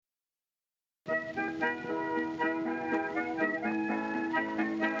Hello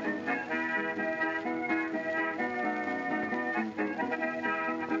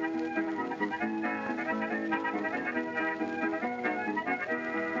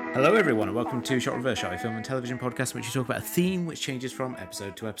everyone and welcome to Shot Reverse Shot, a film and television podcast in which we talk about a theme which changes from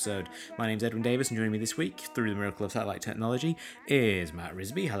episode to episode. My name's Edwin Davis and joining me this week, through the miracle of satellite technology, is Matt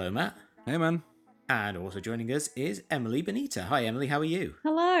Risby. Hello Matt. Hey man. And also joining us is Emily Benita. Hi Emily, how are you?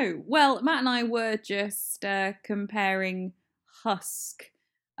 Hello. Well, Matt and I were just comparing Husk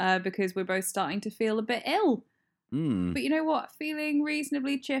because we're both starting to feel a bit ill. But you know what? Feeling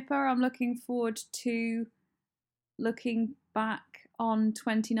reasonably chipper. I'm looking forward to looking back on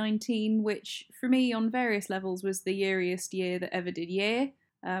 2019, which for me on various levels was the yeariest year that ever did year.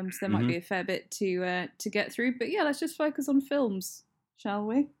 So there might be a fair bit to get through. But yeah, let's just focus on films, shall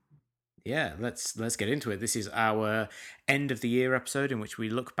we? Yeah, let's get into it. This is our end of the year episode in which we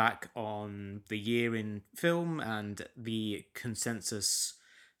look back on the year in film and the consensus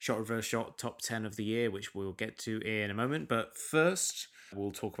Shot Reverse Shot top 10 of the year, which we'll get to in a moment. But first, we'll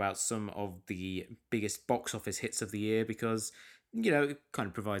talk about some of the biggest box office hits of the year because, you know, it kind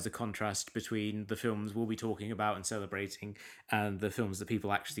of provides a contrast between the films we'll be talking about and celebrating and the films that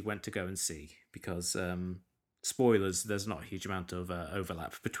people actually went to go and see. Because, spoilers, there's not a huge amount of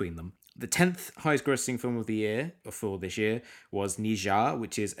overlap between them. The 10th highest grossing film of the year, for this year, was Ni Zha,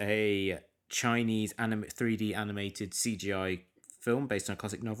 which is a Chinese 3D animated CGI film based on a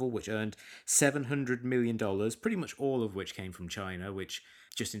classic novel, which earned $700 million, pretty much all of which came from China, which,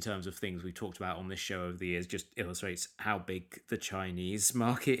 just in terms of things we talked about on this show over the years, just illustrates how big the Chinese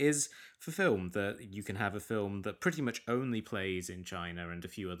market is for film. That you can have a film that pretty much only plays in China and a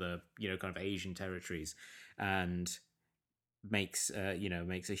few other, you know, kind of Asian territories, and makes a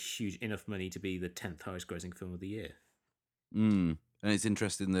huge enough money to be the 10th highest grossing film of the year. And it's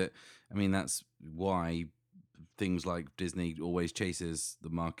interesting that, I mean, that's why things like Disney always chases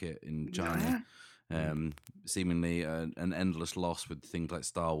the market in China. Seemingly an endless loss with things like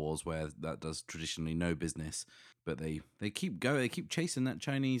Star Wars, where that does traditionally no business, but they keep going. They keep chasing that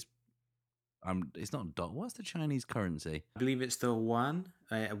Chinese. It's not dot. What's the Chinese currency? I believe it's the yuan,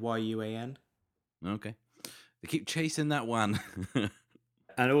 yuan. Okay, they keep chasing that one.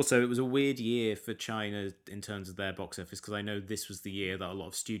 And also, it was a weird year for China in terms of their box office, because I know this was the year that a lot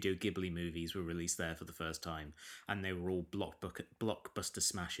of Studio Ghibli movies were released there for the first time, and they were all blockbuster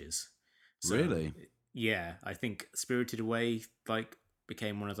smashes. So, Really? Yeah, I think Spirited Away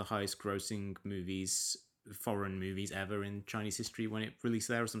became one of the highest grossing foreign movies ever in Chinese history when it released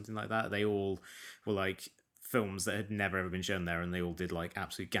there, or something like that. They all were like films that had never ever been shown there, and they all did like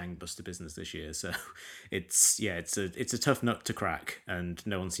absolute gangbuster business this year. So it's a tough nut to crack, and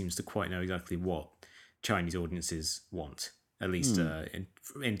no one seems to quite know exactly what Chinese audiences want, at least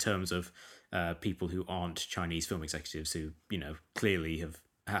in terms of people who aren't Chinese film executives, who, you know, clearly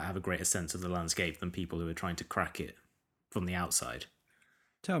have a greater sense of the landscape than people who are trying to crack it from the outside.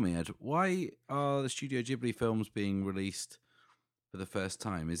 Tell me, Ed, why are the Studio Ghibli films being released for the first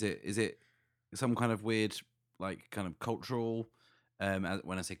time? Is it some kind of weird, like, kind of cultural,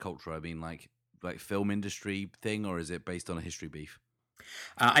 when I say cultural, I mean like film industry thing, or is it based on a history beef?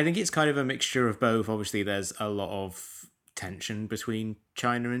 I think it's kind of a mixture of both. Obviously, there's a lot of tension between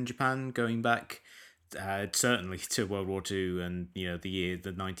China and Japan going back certainly to World War II and, you know, the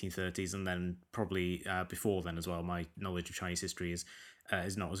 1930s, and then probably before then as well. My knowledge of Chinese history is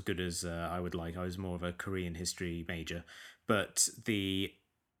not as good as I would like. I was more of a Korean history major, but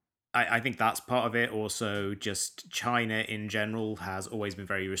I think that's part of it. Also, just China in general has always been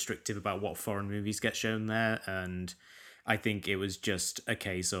very restrictive about what foreign movies get shown there, and I think it was just a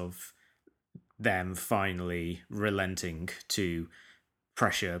case of them finally relenting to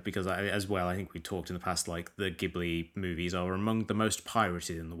pressure, because I think we talked in the past, like, the Ghibli movies are among the most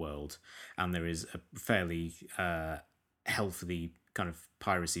pirated in the world, and there is a fairly healthy kind of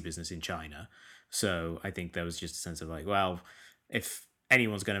piracy business in China. So I think there was just a sense of like, well, if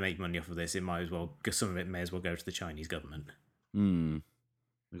anyone's going to make money off of this, some of it may as well go to the Chinese government. We've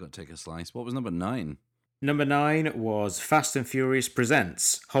got to take a slice. What was number 9? Number 9 was Fast and Furious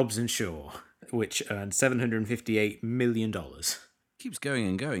Presents Hobbs and Shaw, which earned $758 million. Keeps going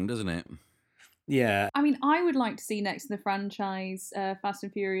and going, doesn't it? Yeah. I mean, I would like to see next to the franchise Fast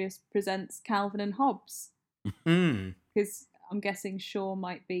and Furious Presents Calvin and Hobbes. Because I'm guessing Shaw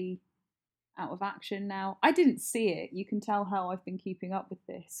might be out of action now. I didn't see it. You can tell how I've been keeping up with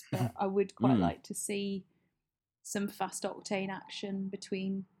this, but I would quite like to see some fast octane action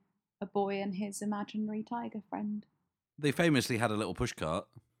between a boy and his imaginary tiger friend. They famously had a little pushcart.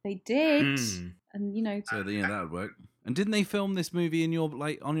 They did, and you know, so that would work. And didn't they film this movie in your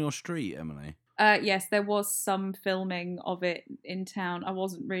on your street, Emily? Yes, there was some filming of it in town. I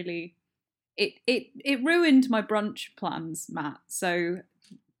wasn't really. It ruined my brunch plans, Matt. So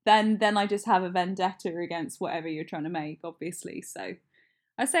then I just have a vendetta against whatever you're trying to make, obviously. So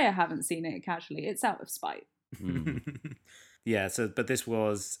I say I haven't seen it casually. It's out of spite. Yeah. So, but this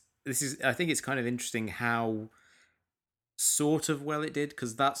is. I think it's kind of interesting how sort of well it did,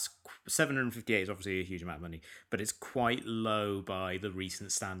 because that's 758 is obviously a huge amount of money, but it's quite low by the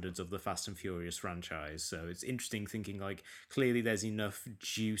recent standards of the Fast and Furious franchise. So it's interesting thinking like clearly there's enough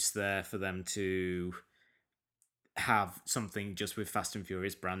juice there for them to have something just with Fast and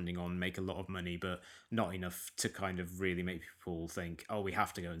Furious branding on, make a lot of money, but not enough to kind of really make people think, oh, we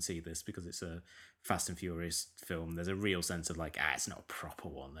have to go and see this because it's a Fast and Furious film. There's a real sense of like, it's not a proper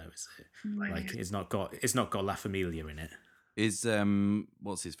one though, is it? Like it's not got La Familia in it. Is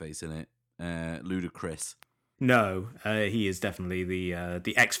what's his face in it? Ludacris. No, he is definitely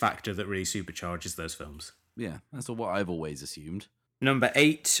the X factor that really supercharges those films. Yeah, that's what I've always assumed. Number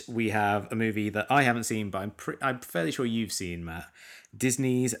 8, we have a movie that I haven't seen, but I'm fairly sure you've seen, Matt.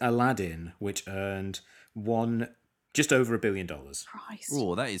 Disney's Aladdin, which earned just over $1 billion. Christ.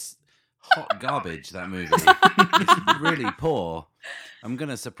 Oh, that is hot garbage, that movie. It's really poor. I'm going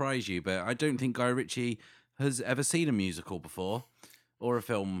to surprise you, but I don't think Guy Ritchie has ever seen a musical before or a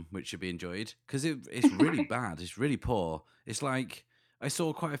film which should be enjoyed, because it's really bad. It's really poor. It's like I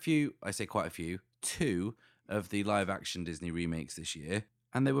saw two of the live action Disney remakes this year,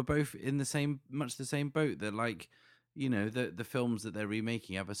 and they were both in much the same boat. That like, you know, the films that they're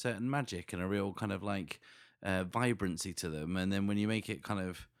remaking have a certain magic and a real kind of like vibrancy to them, and then when you make it kind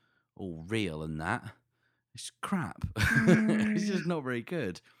of all real and that, it's crap. It's just not very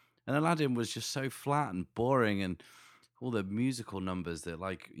good. And Aladdin was just so flat and boring, and all the musical numbers that,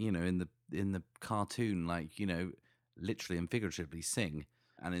 like, you know, in the cartoon, like, you know, literally and figuratively sing,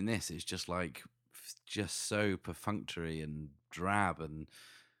 and in this it's just like so perfunctory and drab, and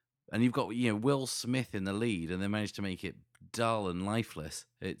you've got, you know, Will Smith in the lead, and they managed to make it dull and lifeless.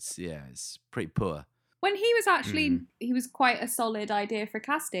 It's pretty poor. When he was actually he was quite a solid idea for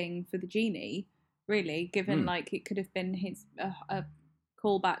casting for the genie, really, given like it could have been his a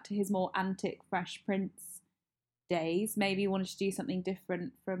callback to his more antic Fresh Prince days. Maybe he wanted to do something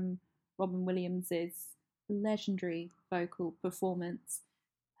different from Robin Williams's legendary vocal performance.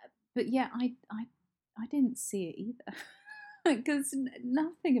 But yeah, I didn't see it either because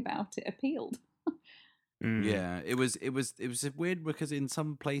nothing about it appealed. Yeah, it was weird because in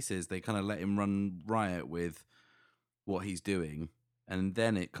some places they kind of let him run riot with what he's doing, and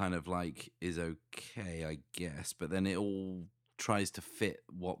then it kind of like is okay, I guess, but then it all tries to fit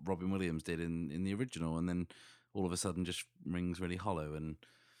what Robin Williams did in the original, and then all of a sudden just rings really hollow and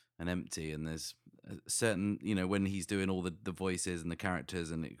empty. And there's a certain, you know, when he's doing all the voices and the characters,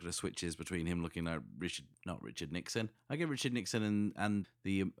 and it kind of switches between him looking like Richard Nixon. I get Richard Nixon and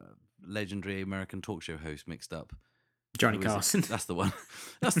the legendary American talk show host mixed up. Johnny Carson. That's the one.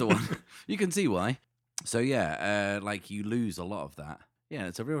 That's the one. You can see why. So yeah, like you lose a lot of that. Yeah,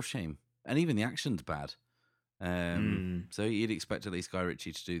 it's a real shame. And even the action's bad. So you'd expect at least Guy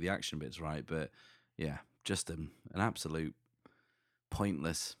Ritchie to do the action bits right, but yeah, just an absolute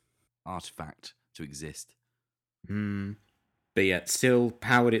pointless artifact to exist. But yeah, still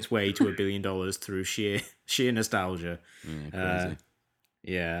powered its way to $1 billion through sheer nostalgia. Crazy.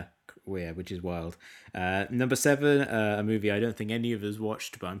 Yeah, which is wild. Number 7, a movie I don't think any of us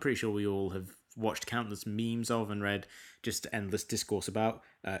watched, but I'm pretty sure we all have watched countless memes of and read just endless discourse about.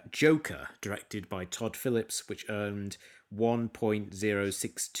 Joker, directed by Todd Phillips, which earned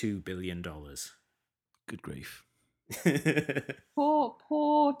 $1.062 billion. Good grief.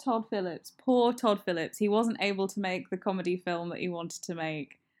 Poor Todd Phillips. Poor Todd Phillips. He wasn't able to make the comedy film that he wanted to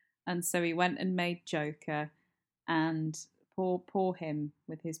make, and so he went and made Joker. And poor him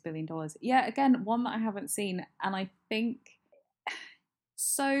with his $1 billion. Yeah, again, one that I haven't seen, and I think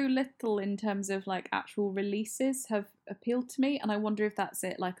so little in terms of like actual releases have appealed to me, and I wonder if that's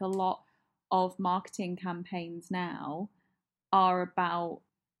it. Like a lot of marketing campaigns now are about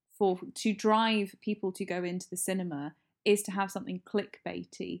to drive people to go into the cinema is to have something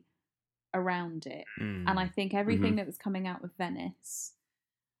clickbaity around it. And I think everything that was coming out with Venice,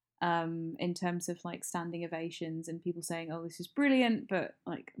 in terms of like standing ovations and people saying, oh, this is brilliant, but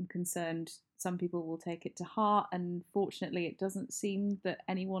like I'm concerned some people will take it to heart, and fortunately it doesn't seem that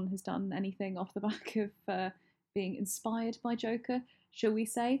anyone has done anything off the back of being inspired by Joker, shall we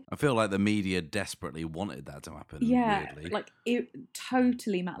say. I feel like the media desperately wanted that to happen. Yeah, weirdly. like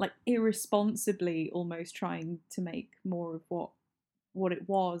totally, Matt, like irresponsibly almost trying to make more of what it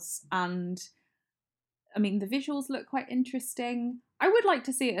was. And I mean, the visuals look quite interesting. I would like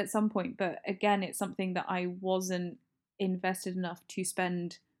to see it at some point, but again, it's something that I wasn't invested enough to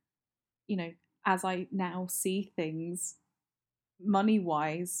spend, as I now see things money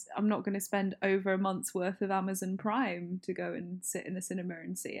wise. I'm not going to spend over a month's worth of Amazon Prime to go and sit in the cinema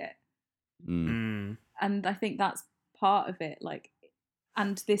and see it. And I think that's part of it.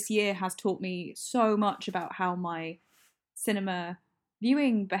 And this year has taught me so much about how my cinema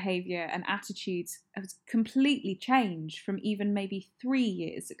viewing behavior and attitudes have completely changed from even maybe 3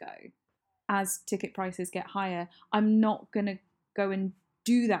 years ago. As ticket prices get higher, I'm not going to go and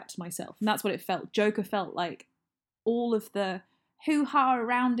do that to myself. And that's what it felt. Joker felt like all of the hoo-ha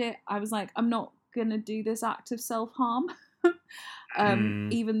around it. I was like, I'm not going to do this act of self-harm.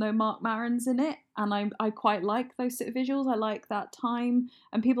 Even though Marc Maron's in it, and I quite like those sort of visuals. I like that time,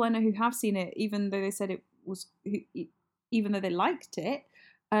 and people I know who have seen it, even though they said it was, even though they liked it,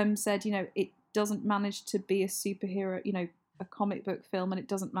 said it doesn't manage to be a superhero, a comic book film, and it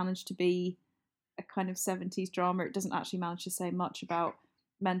doesn't manage to be a kind of 70s drama. It doesn't actually manage to say much about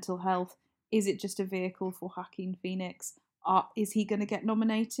mental health. Is it just a vehicle for Joaquin Phoenix? Is he going to get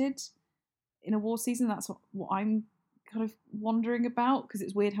nominated in award season? That's what I'm kind of wondering about, because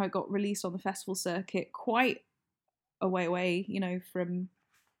it's weird how it got released on the festival circuit quite a way away, from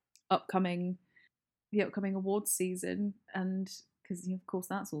the upcoming awards season, and because of course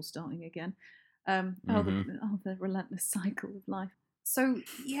that's all starting again. The relentless cycle of life. So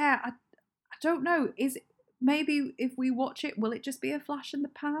yeah, I don't know. Is it, maybe if we watch it, will it just be a flash in the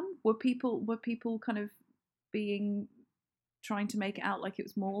pan? Were people kind of trying to make it out like it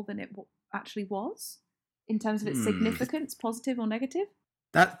was more than it actually was, in terms of its significance, positive or negative?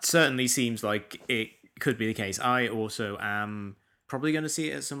 That certainly seems like it could be the case. I also am probably going to see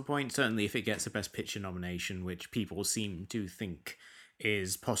it at some point, certainly if it gets a Best Picture nomination, which people seem to think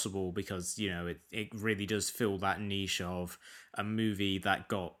is possible, because, it really does fill that niche of a movie that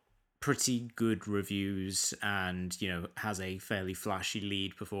got pretty good reviews and, has a fairly flashy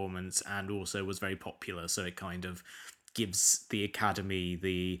lead performance and also was very popular. So it kind of gives the Academy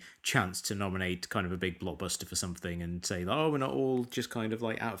the chance to nominate kind of a big blockbuster for something and say, oh, we're not all just kind of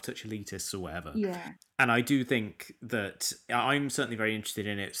like out of touch elitists or whatever. Yeah. And I do think that I'm certainly very interested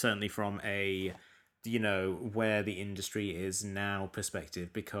in it, certainly from a, where the industry is now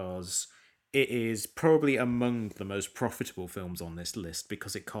perspective, because it is probably among the most profitable films on this list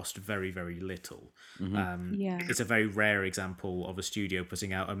because it cost very, very little. It's a very rare example of a studio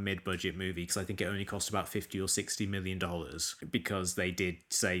putting out a mid-budget movie, because I think it only cost about $50 or $60 million, because they did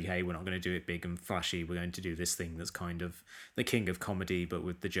say, hey, we're not going to do it big and flashy. We're going to do this thing that's kind of the king of comedy, but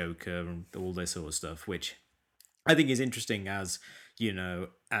with the Joker and all this sort of stuff, which I think is interesting as,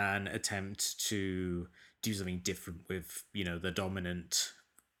 an attempt to do something different with, the dominant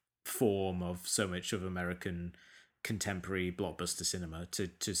form of so much of American contemporary blockbuster cinema,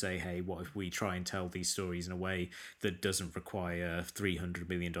 to say, hey, what if we try and tell these stories in a way that doesn't require $300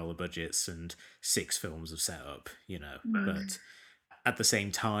 million budgets and 6 films of setup, but at the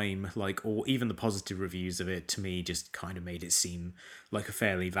same time, even the positive reviews of it, to me, just kind of made it seem like a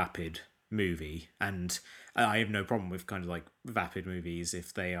fairly vapid movie. And I have no problem with kind of like vapid movies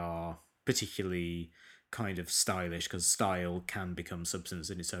if they are particularly kind of stylish, because style can become substance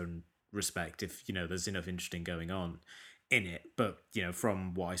in its own respect if there's enough interesting going on in it. But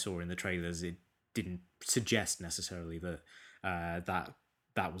from what I saw in the trailers, it didn't suggest necessarily that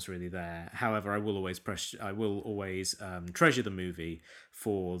that was really there. However, I will always treasure the movie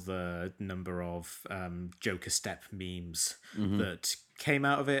for the number of Joker step memes that came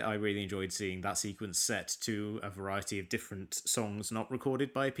out of it. I really enjoyed seeing that sequence set to a variety of different songs not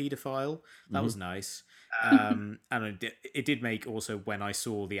recorded by a paedophile. That was nice. And it did make also, when I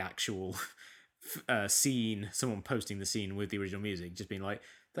saw the actual scene, someone posting the scene with the original music, just being like,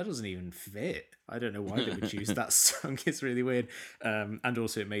 that doesn't even fit. I don't know why they would choose that song. It's really weird. And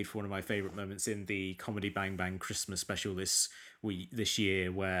also it made for one of my favourite moments in the Comedy Bang Bang Christmas special this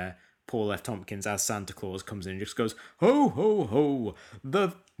year, where Paul F. Tompkins as Santa Claus comes in and just goes, ho, ho, ho,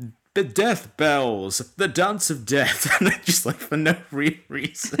 the death bells, the dance of death. And just like for no real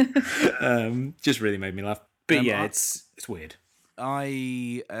reason. Just really made me laugh. But it's weird.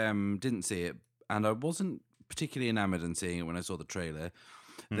 I didn't see it, and I wasn't particularly enamored in seeing it when I saw the trailer.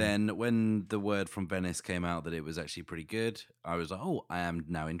 Then when the word from Venice came out that it was actually pretty good, I was like, oh, I am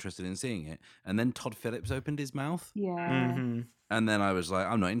now interested in seeing it. And then Todd Phillips opened his mouth. Yeah. And then I was like,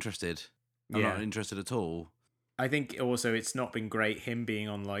 I'm not interested. I'm not interested at all. I think also it's not been great, him being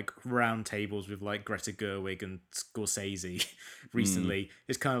on like round tables with like Greta Gerwig and Scorsese recently.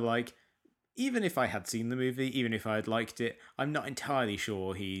 It's kind of like, even if I had seen the movie, even if I had liked it, I'm not entirely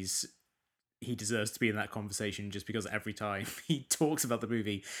sure he's he deserves to be in that conversation just because every time he talks about the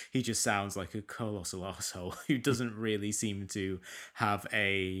movie, he just sounds like a colossal asshole who doesn't really seem to have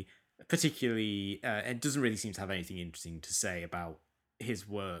a particularly, it doesn't really seem to have anything interesting to say about his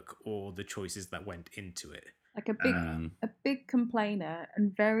work or the choices that went into it. Like a big complainer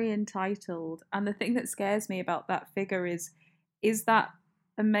and very entitled. And the thing that scares me about that figure is that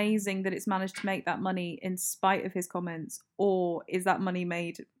amazing that it's managed to make that money in spite of his comments, or is that money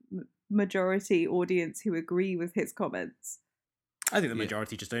made majority audience who agree with his comments? I think the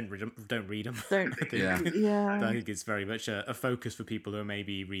majority just don't read them. I think it's very much a focus for people who are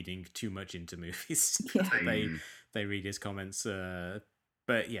maybe reading too much into movies. Yeah. they read his comments.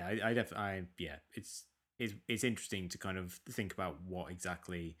 But yeah, it's interesting to kind of think about what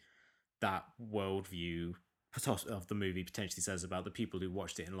exactly that worldview of the movie potentially says about the people who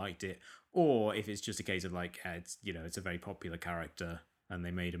watched it and liked it, or if it's just a case of like it's a very popular character and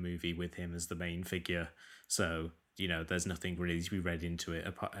they made a movie with him as the main figure, so there's nothing really to be read into it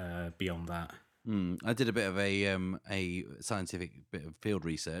beyond that. I did a bit of a scientific bit of field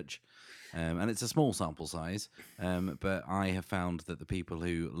research, and it's a small sample size, but I have found that the people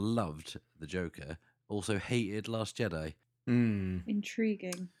who loved the Joker also hated Last Jedi.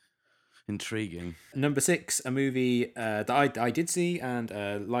 Intriguing. Number 6, a movie that I did see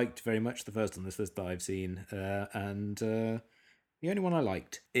and liked very much, the first on this list that I've seen, and the only one I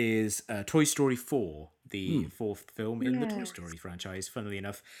liked is Toy Story 4, the fourth film in the Toy Story franchise. Funnily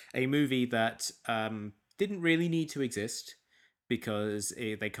enough, a movie that didn't really need to exist because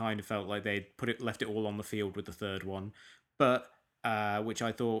they kind of felt like they'd left it all on the field with the third one, but which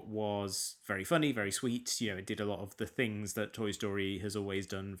I thought was very funny, very sweet. It did a lot of the things that Toy Story has always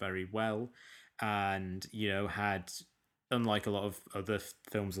done very well, and had, unlike a lot of other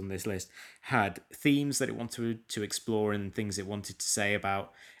films on this list, had themes that it wanted to explore and things it wanted to say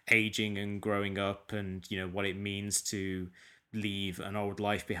about aging and growing up and what it means to leave an old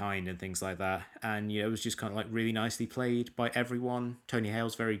life behind and things like that. And it was just kind of like really nicely played by everyone. Tony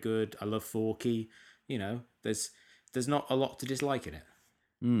Hale's very good. I love Forky. There's not a lot to dislike in it.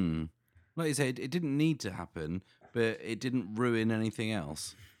 Like you said, it didn't need to happen, but it didn't ruin anything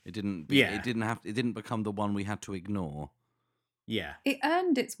else. It didn't become the one we had to ignore. Yeah. It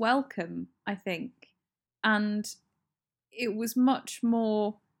earned its welcome, I think. And it was much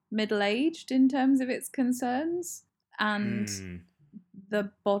more middle-aged in terms of its concerns. And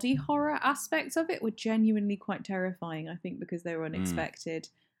the body horror aspects of it were genuinely quite terrifying, I think, because they were unexpected.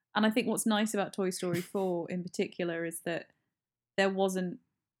 And I think what's nice about Toy Story 4 in particular is that there was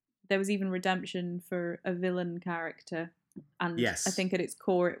even redemption for a villain character. And yes. I think at its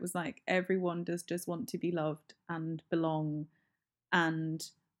core, it was like everyone does just want to be loved and belong. And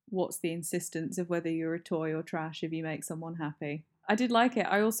what's the insistence of whether you're a toy or trash if you make someone happy? I did like it.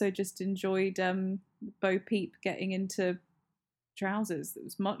 I also just enjoyed Bo Peep getting into trousers. That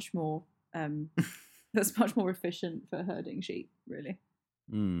was much more that's much more efficient for herding sheep, really.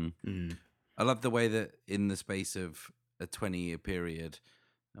 I love the way that in the space of a 20-year period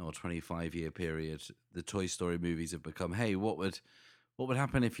or 25-year period, the Toy Story movies have become, hey, what would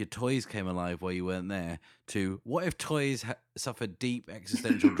happen if your toys came alive while you weren't there, to what if toys suffered deep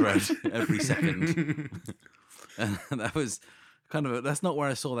existential dread every second? And that was that's not where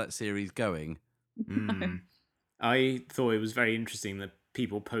I saw that series going. I thought it was very interesting that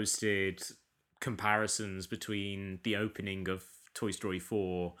people posted comparisons between the opening of Toy Story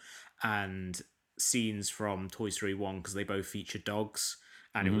 4 and scenes from Toy Story 1 because they both feature dogs,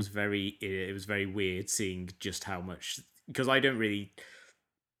 and it was very weird seeing just how much, because I don't really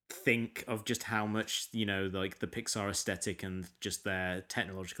think of just how much like the Pixar aesthetic and just their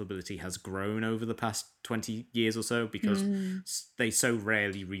technological ability has grown over the past 20 years or so, because they so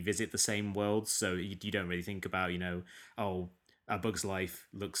rarely revisit the same worlds, so you don't really think about A Bug's Life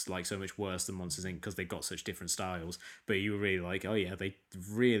looks like so much worse than Monsters Inc. because they got such different styles. But you were really like, oh yeah, they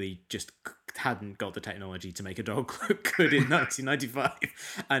really just hadn't got the technology to make a dog look good in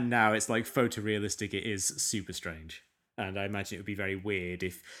 1995. And now it's like photorealistic. It is super strange. And I imagine it would be very weird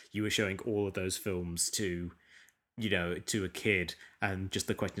if you were showing all of those films to a kid, and just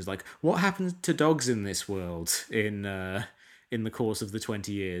the question is like, what happens to dogs in this world in the course of the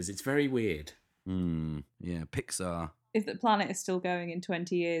 20 years? It's very weird. Yeah, Pixar. If the planet is still going in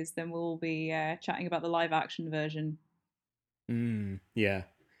 20 years, then we'll be chatting about the live-action version. Yeah.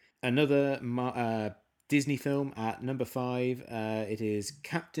 Another Disney film at number 5, it is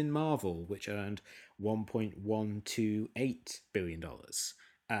Captain Marvel, which earned $1.128 billion.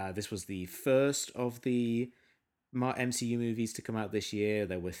 This was the first of the MCU movies to come out this year.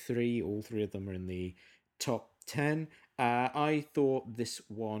 There were 3, all 3 of them are in the top 10. I thought this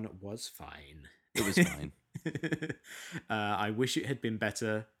one was fine. It was fine. I wish it had been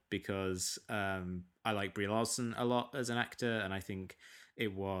better because I like Brie Larson a lot as an actor, and I think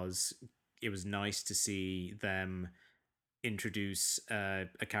it was nice to see them introduce a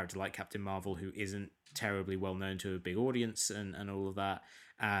character like Captain Marvel who isn't terribly well known to a big audience and all of that.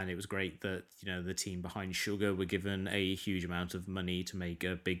 And it was great that, you know, the team behind Sugar were given a huge amount of money to make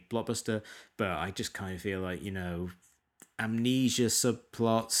a big blockbuster. But I just kind of feel like, you know, amnesia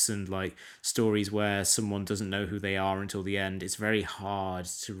subplots and like stories where someone doesn't know who they are until the end, it's very hard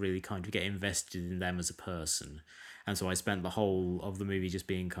to really kind of get invested in them as a person. And so I spent the whole of the movie just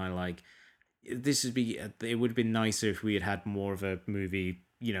being kind of like, it would have been nicer if we had had more of a movie,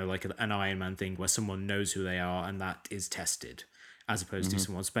 you know, like an Iron Man thing where someone knows who they are and that is tested, as opposed to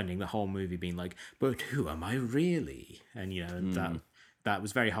someone spending the whole movie being like, but who am I really? And, you know, that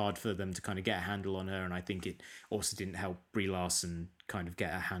was very hard for them to kind of get a handle on her. And I think it also didn't help Brie Larson kind of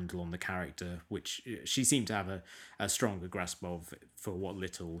get a handle on the character, which she seemed to have a stronger grasp of for what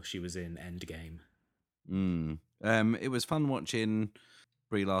little she was in Endgame. It was fun watching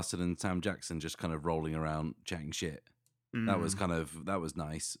Brie Larson and Sam Jackson just kind of rolling around chatting shit. That was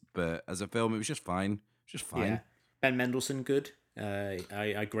nice. But as a film, it was just fine. Just fine. Yeah. Ben Mendelsohn, good.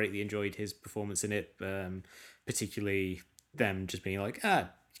 I greatly enjoyed his performance in it, particularly them just being like,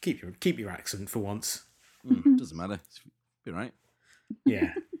 keep your accent for once. Doesn't matter. Be right.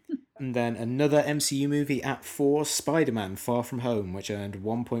 Yeah. And then another MCU movie at 4, Spider-Man: Far From Home, which earned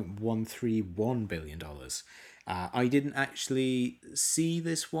 $1.131 billion. I didn't actually see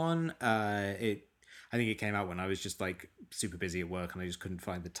this one. I think it came out when I was just like super busy at work and I just couldn't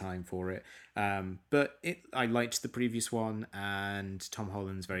find the time for it. But I liked the previous one, and Tom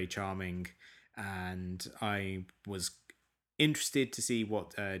Holland's very charming, and I was interested to see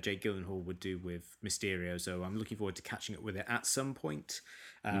what Jake Gyllenhaal would do with Mysterio. So I'm looking forward to catching up with it at some point.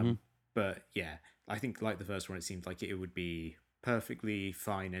 But yeah, I think like the first one, it seemed like it would be perfectly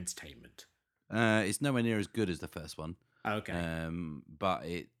fine entertainment. It's nowhere near as good as the first one. Okay. But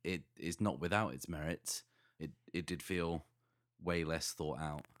it is not without its merits. It did feel way less thought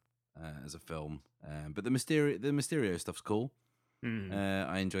out as a film. But the Mysterio stuff's cool.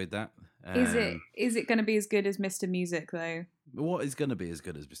 I enjoyed that. Is it going to be as good as Mr. Music though? What is going to be as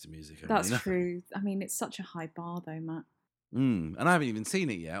good as Mr. Music? That's true. I mean, it's such a high bar though, Matt. And I haven't even seen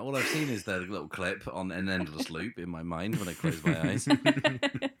it yet. All I've seen is the little clip on an endless loop in my mind when I close my eyes.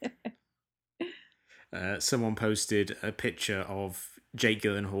 Someone posted a picture of Jake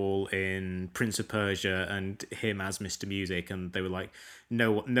Gyllenhaal in Prince of Persia and him as Mr. Music, and they were like,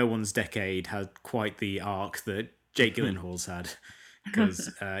 no one's decade had quite the arc that Jake Gyllenhaal's had.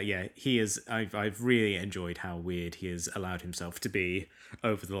 Because he is. I've really enjoyed how weird he has allowed himself to be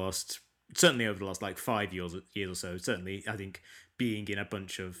over the last like 5 years or so. Certainly, I think being in a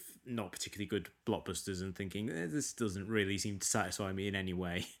bunch of not particularly good blockbusters and thinking this doesn't really seem to satisfy me in any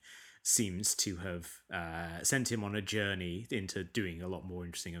way seems to have sent him on a journey into doing a lot more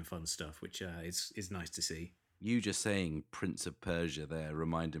interesting and fun stuff, which is nice to see. You just saying Prince of Persia there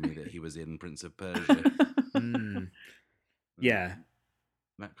reminded me that he was in Prince of Persia. Yeah.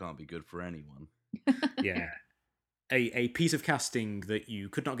 That can't be good for anyone. Yeah. A piece of casting that you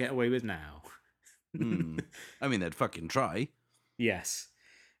could not get away with now. I mean, they'd fucking try. Yes.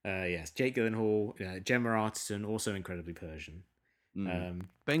 Yes. Jake Gyllenhaal, Gemma Arterton, also incredibly Persian.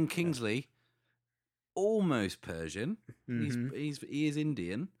 Ben Kingsley, almost Persian. He is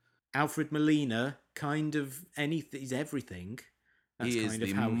Indian. Alfred Molina, kind of anything. He's everything. That's he is kind of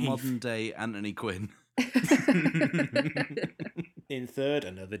the modern day Anthony Quinn. In third,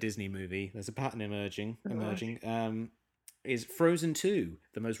 another Disney movie. There's a pattern emerging. Is Frozen 2,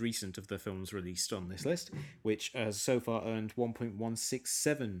 the most recent of the films released on this list, which has so far earned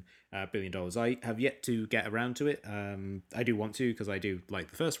 $1.167 billion. I have yet to get around to it. I do want to because I do like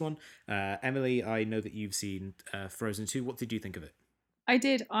the first one. Emily, I know that you've seen Frozen 2. What did you think of it? I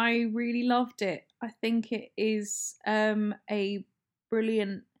did. I really loved it. I think it is a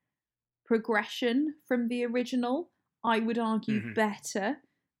brilliant progression from the original. I would argue better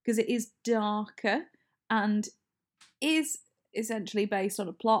because it is darker and is essentially based on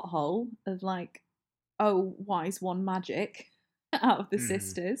a plot hole of like, oh, why is one magic out of the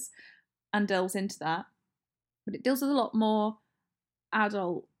sisters, and delves into that. But it deals with a lot more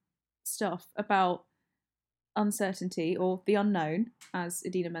adult stuff about uncertainty or the unknown, as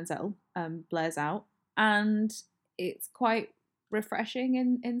Idina Menzel blares out, and it's quite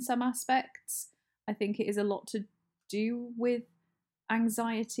refreshing in some aspects. I think it is a lot to do with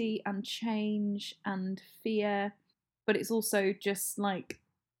anxiety and change and fear, but it's also just like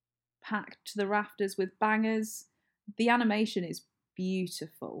packed to the rafters with bangers. the animation is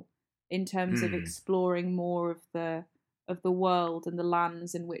beautiful in terms of exploring more of the world and the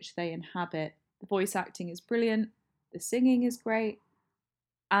lands in which they inhabit. The voice acting is brilliant. The singing is great.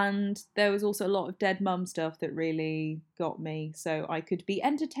 And there was also a lot of dead mum stuff that really got me. So I could be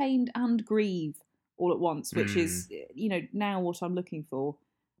entertained and grieve all at once, which is, now what I'm looking for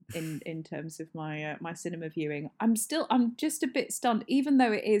in terms of my my cinema viewing. I'm just a bit stunned, even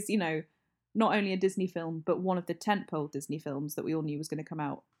though it is, not only a Disney film, but one of the tentpole Disney films that we all knew was going to come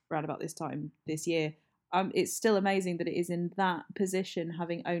out around about this time this year. It's still amazing that it is in that position,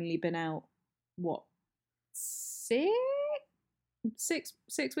 having only been out, what, 6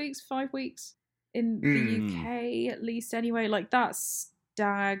 weeks, 5 weeks in the UK at least anyway. Like, that's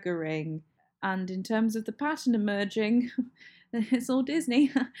staggering. And in terms of the pattern emerging, it's all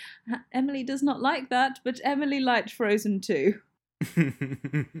Disney. Emily does not like that, but Emily liked Frozen 2.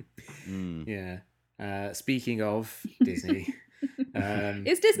 Yeah. Speaking of Disney,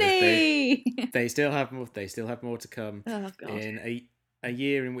 it's Disney. They still have more. They still have more to come. Oh, God. In a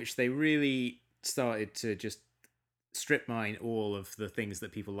year in which they really started to just strip mine all of the things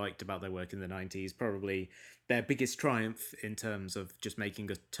that people liked about their work in the 90s. Probably their biggest triumph in terms of just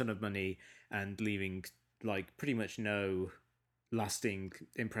making a ton of money and leaving like pretty much no lasting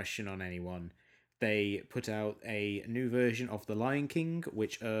impression on anyone. They put out a new version of The Lion King,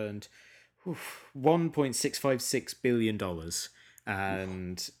 which earned $1.656 billion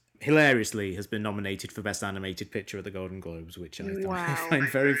and hilariously has been nominated for Best Animated Picture at the Golden Globes, which I find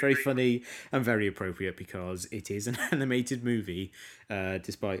very, very funny and very appropriate because it is an animated movie,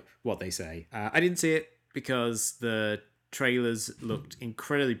 despite what they say. I didn't see it because the trailers looked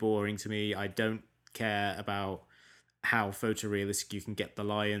incredibly boring to me. I don't care about how photorealistic you can get the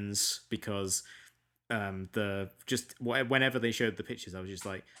lions because whenever they showed the pictures, I was just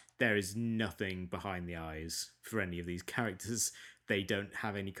like, there is nothing behind the eyes for any of these characters. They don't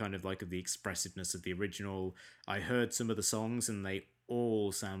have any kind of like of the expressiveness of the original. I heard some of the songs and they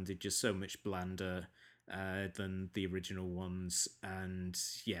all sounded just so much blander than the original ones. And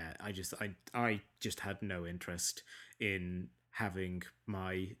yeah, I just had no interest in having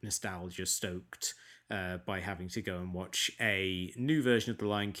my nostalgia stoked by having to go and watch a new version of The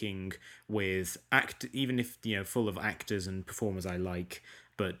Lion King with even if full of actors and performers I like,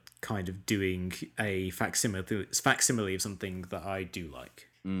 but kind of doing a facsimile of something that I do like.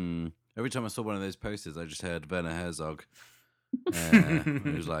 Every time I saw one of those posters, I just heard Werner Herzog.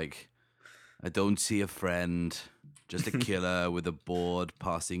 It was like, I don't see a friend, just a killer with a bored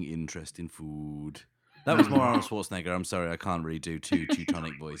passing interest in food. That was more Arnold Schwarzenegger. I'm sorry, I can't really do two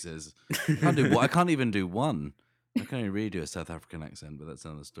Teutonic voices. I can't even do one. I can only really do a South African accent, but that's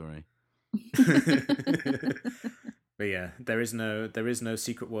another story. But yeah, there is no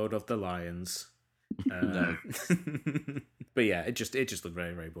Secret World of the Lions. No. But yeah, it just looked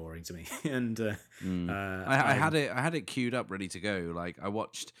very, very boring to me. And I had it queued up, ready to go. Like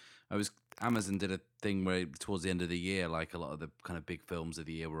Amazon did a thing where towards the end of the year, like a lot of the kind of big films of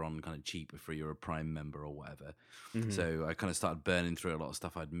the year were on kind of cheap if you're a Prime member or whatever. So I kind of started burning through a lot of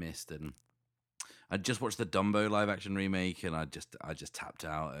stuff I'd missed, and I just watched the Dumbo live action remake, and I just tapped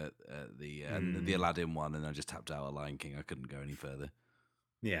out at the Aladdin one, and I just tapped out at Lion King. I couldn't go any further.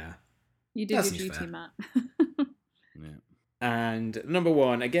 Yeah, you did your duty, Matt. Yeah. And number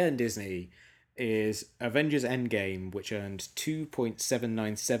one, again Disney, is Avengers Endgame, which earned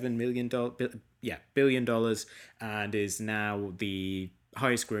 $2.797 billion and is now the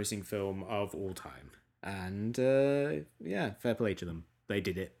highest grossing film of all time. And fair play to them. They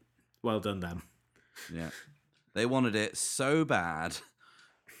did it. Well done, them. Yeah. They wanted it so bad,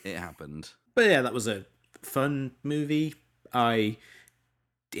 it happened. But yeah, that was a fun movie.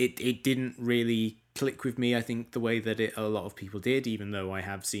 It didn't really click with me, I think, the way that a lot of people did, even though I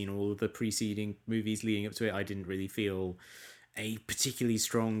have seen all of the preceding movies leading up to it. I didn't really feel a particularly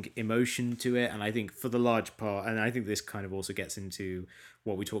strong emotion to it, and I think for the large part, and I think this kind of also gets into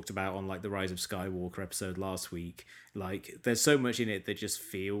what we talked about on like the Rise of Skywalker episode last week, like there's so much in it that just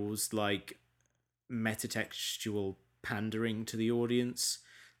feels like metatextual pandering to the audience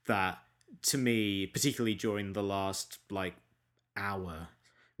that, to me, particularly during the last like hour,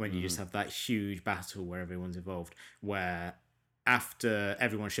 when you just have that huge battle where everyone's involved, where after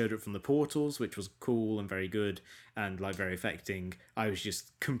everyone showed up from the portals, which was cool and very good and like very affecting, I was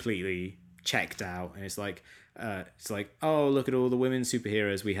just completely checked out. And it's like, oh, look at all the women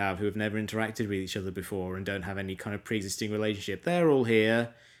superheroes we have who have never interacted with each other before and don't have any kind of pre-existing relationship. They're all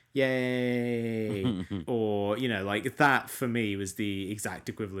here. yay. Or, you know, like that for me was the exact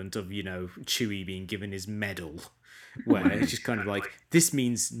equivalent of, you know, Chewie being given his medal, where it's just kind of like, this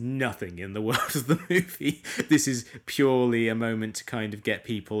means nothing in the world of the movie. This is purely a moment to kind of get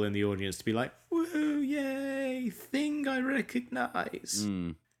people in the audience to be like, woo, yay, thing I recognize.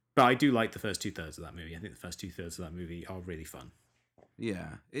 But I do like the first 2/3 of that movie. I think the first 2/3 of that movie are really fun.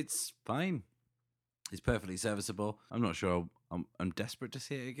 Yeah, it's fine. It's perfectly serviceable. I'm not sure I'm desperate to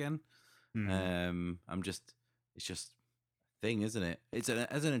see it again. It's just a thing, isn't it?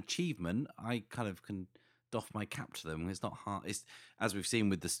 As an achievement, I kind of can doff my cap to them. It's not hard. It's, as we've seen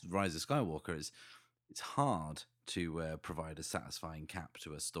with the Rise of Skywalker, it's hard to provide a satisfying cap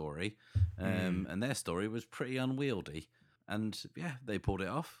to a story. And their story was pretty unwieldy. And yeah, they pulled it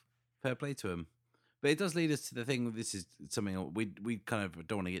off. Fair play to them. But it does lead us to the thing. This is something we kind of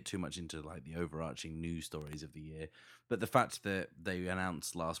don't want to get too much into, like the overarching news stories of the year. But the fact that they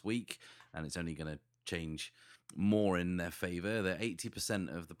announced last week, and it's only going to change more in their favor, that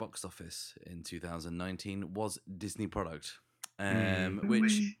 80% of the box office in 2019 was Disney product,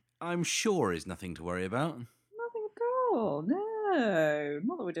 which I'm sure is nothing to worry about. Nothing at all. No,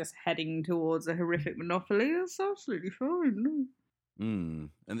 not that we're just heading towards a horrific monopoly. That's absolutely fine. And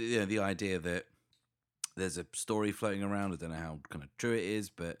the idea that there's a story floating around, I don't know how kind of true it is,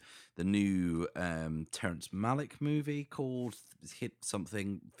 but the new Terrence Malick movie called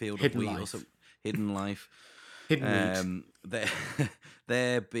Field of Wheat or something, Hidden Life. There's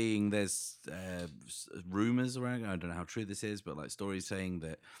rumors around, I don't know how true this is, but like stories saying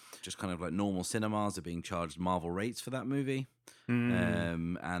that just kind of like normal cinemas are being charged Marvel rates for that movie.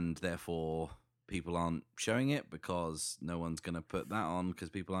 And therefore people aren't showing it because no one's going to put that on because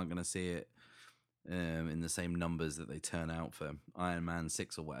people aren't going to see it in the same numbers that they turn out for Iron Man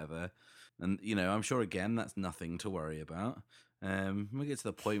 6 or whatever. And, you know, I'm sure, again, that's nothing to worry about. We get to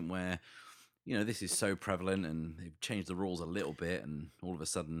the point where, you know, this is so prevalent and they've changed the rules a little bit, and all of a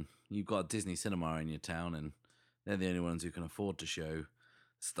sudden you've got a Disney cinema in your town and they're the only ones who can afford to show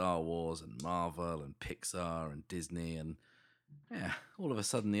Star Wars and Marvel and Pixar and Disney, and yeah, all of a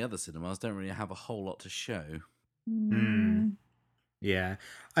sudden the other cinemas don't really have a whole lot to show. Yeah,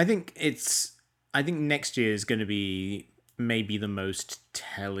 I think next year is going to be maybe the most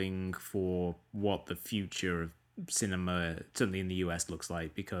telling for what the future of cinema, certainly in the US, looks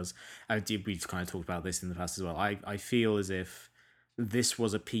like, because we've kind of talked about this in the past as well. I feel as if this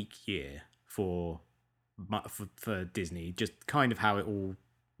was a peak year for Disney, just kind of how it all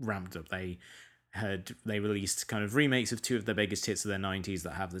ramped up. They released kind of remakes of two of their biggest hits of their 90s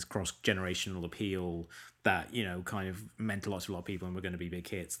that have this cross-generational appeal that, you know, kind of meant a lot to a lot of people and were going to be big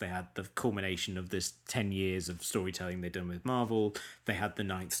hits. They had the culmination of this 10 years of storytelling they'd done with Marvel. They had the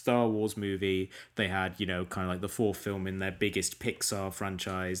 9th Star Wars movie. They had, you know, kind of like the 4th film in their biggest Pixar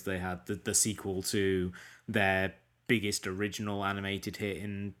franchise. They had the sequel to their biggest original animated hit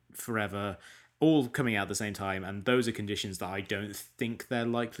in forever, all coming out at the same time, and those are conditions that I don't think they're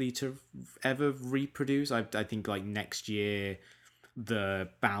likely to ever reproduce. I think like next year the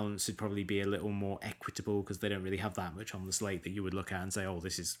balance would probably be a little more equitable because they don't really have that much on the slate that you would look at and say, oh,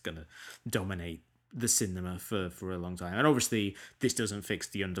 this is going to dominate the cinema for a long time. And obviously this doesn't fix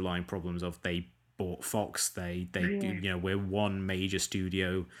the underlying problems of they bought Fox. They you know, we're one major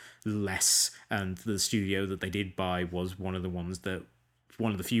studio less, and the studio that they did buy was one of the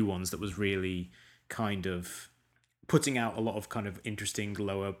few ones that was really kind of putting out a lot of kind of interesting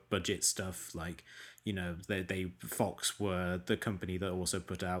lower budget stuff. Like, you know, they Fox were the company that also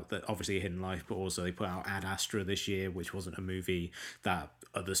put out that obviously Hidden Life, but also they put out Ad Astra this year, which wasn't a movie that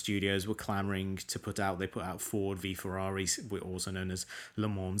other studios were clamoring to put out. They put out Ford v Ferrari, also known as Le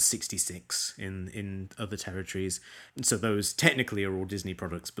Mans 66 in other territories. And so those technically are all Disney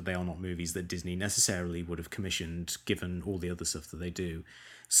products, but they are not movies that Disney necessarily would have commissioned given all the other stuff that they do.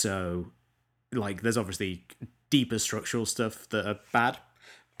 So, like, there's obviously deeper structural stuff that are bad,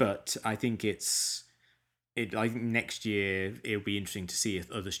 but I think I think next year it'll be interesting to see if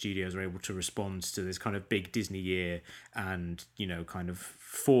other studios are able to respond to this kind of big Disney year and, you know, kind of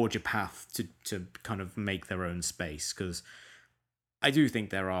forge a path to kind of make their own space, because I do think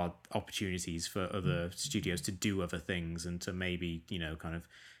there are opportunities for other studios to do other things and to maybe, you know, kind of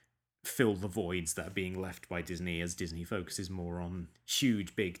fill the voids that are being left by Disney as Disney focuses more on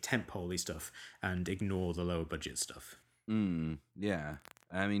huge, big, tentpole-y stuff and ignore the lower budget stuff. Yeah.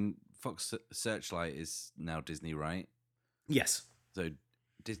 I mean, Fox Searchlight is now Disney, right? Yes. So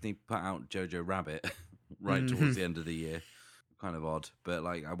Disney put out Jojo Rabbit right towards the end of the year. Kind of odd, but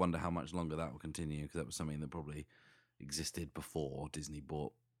like I wonder how much longer that will continue, because that was something that probably existed before Disney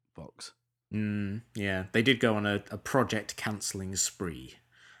bought Fox. Yeah, they did go on a project cancelling spree.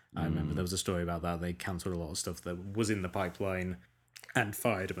 I remember there was a story about that. They cancelled a lot of stuff that was in the pipeline and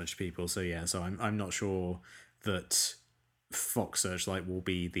fired a bunch of people. So yeah, so I'm not sure that Fox Searchlight will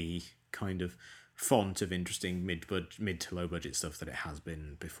be the kind of font of interesting mid to low budget stuff that it has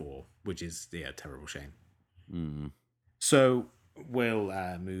been before, which is a terrible shame. So we'll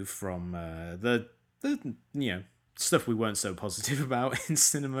move from the stuff we weren't so positive about in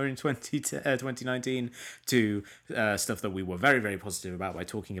cinema in 2019 to stuff that we were very, very positive about by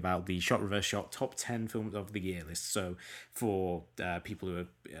talking about the Shot Reverse Shot top 10 films of the year list. So for people who are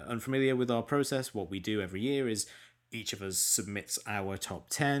unfamiliar with our process, what we do every year is each of us submits our top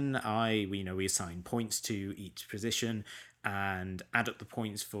 10. We assign points to each position and add up the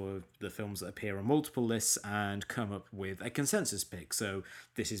points for the films that appear on multiple lists and come up with a consensus pick. So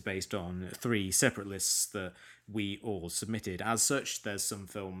this is based on 3 separate lists that we all submitted. As such, there's some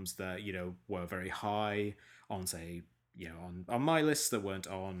films that, were very high on, say, on my list that weren't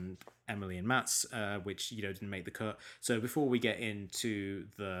on Emily and Matt's, which, didn't make the cut. So before we get into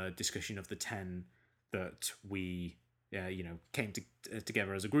the discussion of the 10 that we came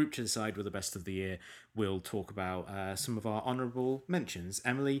together as a group to decide were the best of the year, we'll talk about some of our honourable mentions.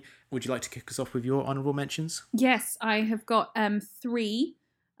 Emily, would you like to kick us off with your honourable mentions? Yes, I have got 3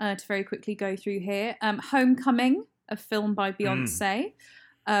 to very quickly go through here. Homecoming, a film by Beyonce,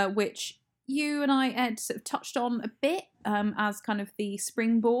 which you and I, Ed, sort of touched on a bit as kind of the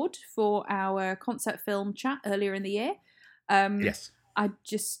springboard for our concept film chat earlier in the year. Yes. I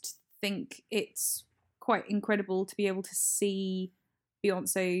just think it's quite incredible to be able to see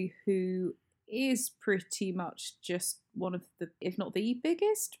Beyonce, who is pretty much just one of the, if not the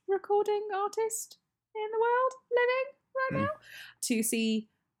biggest recording artist in the world living right now, to see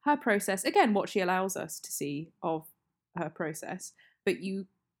her process, again, what she allows us to see of her process, but you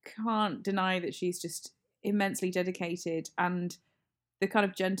can't deny that she's just immensely dedicated, and the kind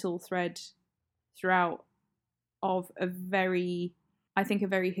of gentle thread throughout of a very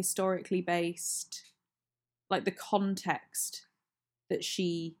historically based, like the context that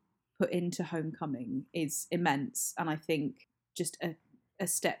she put into Homecoming is immense, and I think just a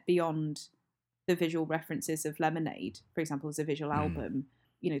step beyond the visual references of Lemonade, for example, as a visual album.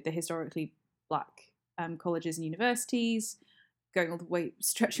 The historically black colleges and universities,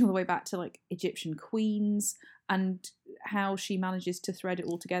 stretching all the way back to like Egyptian queens, and how she manages to thread it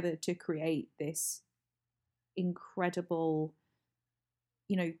all together to create this incredible,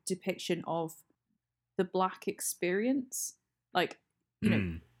 depiction of the black experience. Like,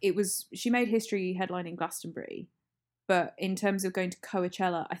 she made history headlining Glastonbury, but in terms of going to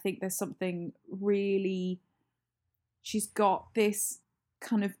Coachella, I think there's something really, she's got this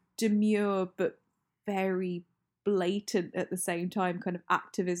kind of demure but very blatant at the same time kind of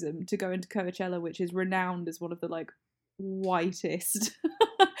activism to go into Coachella, which is renowned as one of the like whitest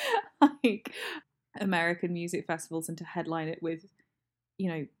like American music festivals, and to headline it with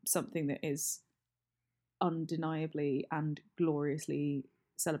something that is undeniably and gloriously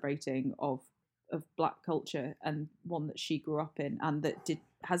celebrating of black culture, and one that she grew up in and that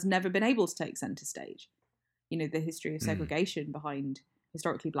has never been able to take center stage. The history of segregation behind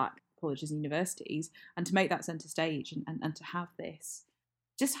historically black colleges and universities, and to make that center stage and to have this,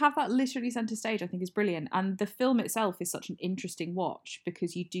 just have that literally center stage, I think is brilliant. And the film itself is such an interesting watch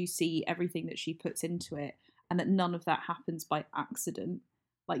because you do see everything that she puts into it, and that none of that happens by accident.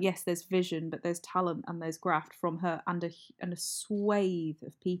 Like, yes, there's vision, but there's talent and there's graft from her and a swathe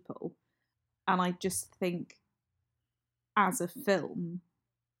of people. And I just think, as a film,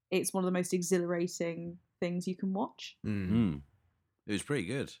 it's one of the most exhilarating things you can watch. It was pretty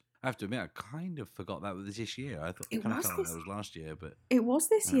good. I have to admit, I kind of forgot that was this year. I kind of felt like that was last year, but it was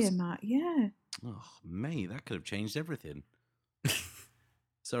this year, Matt. Yeah. Oh, mate, that could have changed everything.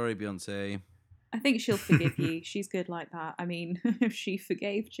 Sorry, Beyonce. I think she'll forgive you. She's good like that. I mean, if she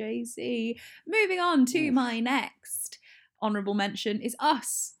forgave Jay-Z. Moving on to my next honourable mention is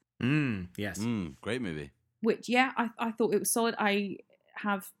Us. Yes. Great movie. Which, I thought it was solid. I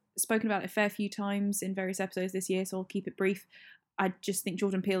have spoken about it a fair few times in various episodes this year, so I'll keep it brief. I just think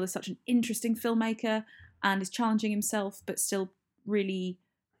Jordan Peele is such an interesting filmmaker and is challenging himself, but still really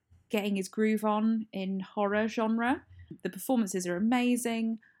getting his groove on in horror genre. The performances are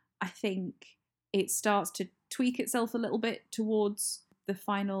amazing. I think it starts to tweak itself a little bit towards the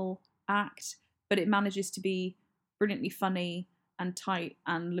final act, but it manages to be brilliantly funny and tight,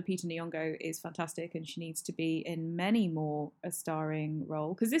 and Lupita Nyong'o is fantastic, and she needs to be in many more a starring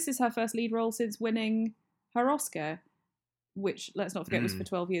role, because this is her first lead role since winning her Oscar, which, let's not forget, was for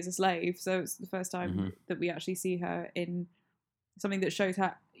 12 Years a Slave. So it's the first time that we actually see her in something that shows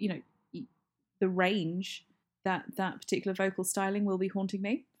her, the range that particular vocal styling will be haunting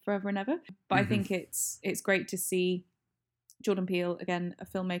me forever and ever. But I think it's great to see Jordan Peele, again, a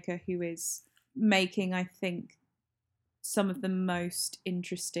filmmaker who is making, I think, some of the most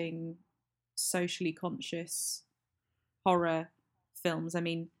interesting, socially conscious horror films. I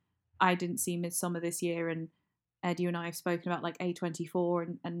mean, I didn't see Midsommar this year, and Ed, you and I have spoken about like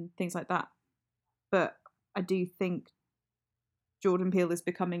A24 and things like that. But I do think Jordan Peele is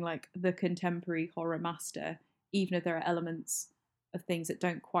becoming like the contemporary horror master, even if there are elements of things that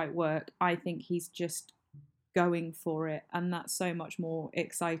don't quite work. I think he's just going for it, and that's so much more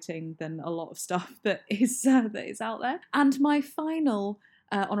exciting than a lot of stuff that is out there. And my final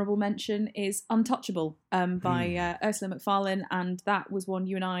honourable mention is Untouchable by Ursula Macfarlane, and that was one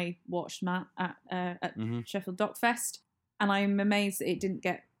you and I watched, Matt, at Sheffield Doc Fest, and I'm amazed that it didn't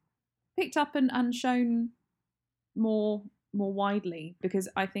get picked up and shown more widely, because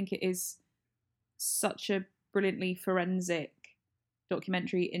I think it is such a brilliantly forensic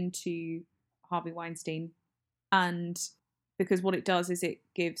documentary into Harvey Weinstein. And because what it does is it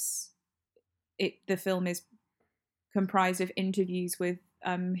gives it, the film is comprised of interviews with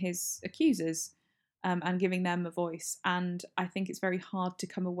his accusers and giving them a voice. And I think it's very hard to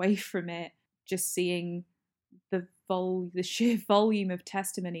come away from it just seeing the sheer volume of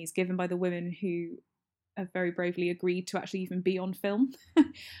testimonies given by the women who have very bravely agreed to actually even be on film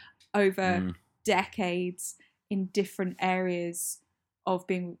over decades in different areas of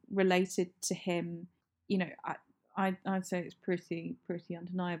being related to him. You know, I'd say it's pretty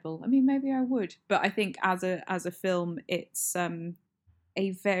undeniable. I mean, maybe I would, but I think as a film, it's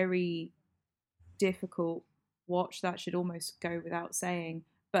a very difficult watch. That should almost go without saying,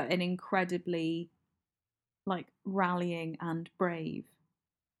 but an incredibly like rallying and brave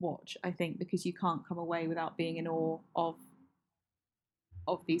watch, I think, because you can't come away without being in awe of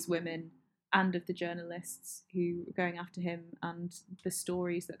these women and of the journalists who are going after him and the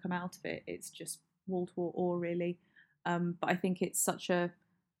stories that come out of it. It's just wall-to-wall awe, really. But I think it's such a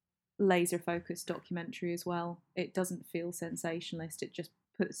laser-focused documentary as well. It doesn't feel sensationalist. It just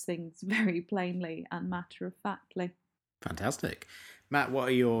puts things very plainly and matter-of-factly. Fantastic. Matt, what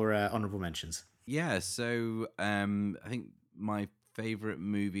are your honourable mentions? Yeah, so I think my favourite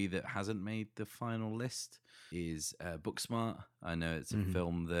movie that hasn't made the final list is Booksmart. I know it's a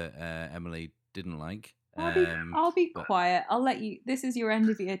film that Emily didn't like. I'll be quiet. I'll let you. This is your end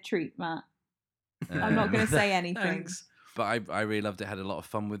of year treat, Matt. I'm not going to say anything. Thanks. But I really loved it. Had a lot of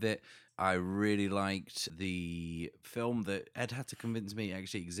fun with it. I really liked the film that Ed had to convince me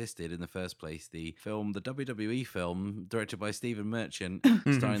actually existed in the first place. The WWE film, directed by Stephen Merchant,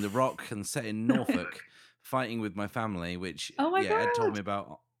 starring The Rock and set in Norfolk, fighting with my family, which God.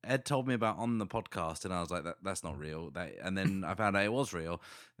 Ed told me about on the podcast, and I was like, that's not real. And then I found out it was real.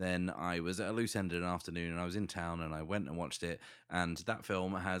 Then I was at a loose end in an afternoon, and I was in town, and I went and watched it. And that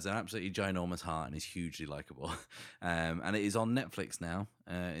film has an absolutely ginormous heart and is hugely likable. And it is on Netflix now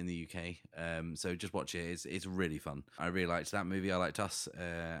in the UK. So just watch it. It's really fun. I really liked that movie. I liked Us,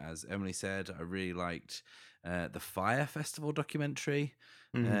 as Emily said. I really liked the Fire Festival documentary.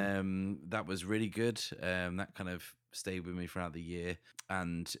 That was really good. That kind of stayed with me throughout the year.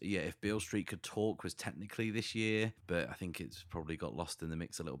 And yeah, If Beale Street Could Talk was technically this year, but I think it's probably got lost in the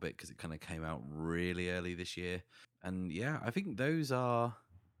mix a little bit because it kind of came out really early this year. And yeah, I think those are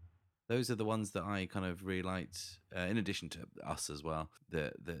the ones that I kind of really liked, in addition to Us as well,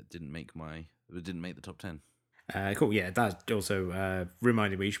 that didn't make the top 10. Cool. Yeah, that also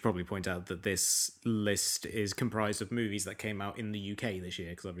reminded me, you should probably point out that this list is comprised of movies that came out in the UK this year,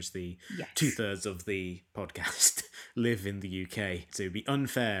 because obviously 2/3 of the podcast live in the UK. So it'd be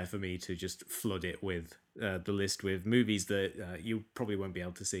unfair for me to just flood it with the list with movies that you probably won't be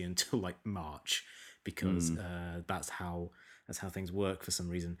able to see until like March, because that's how things work for some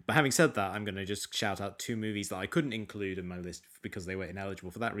reason. But having said that, I'm going to just shout out 2 movies that I couldn't include in my list because they were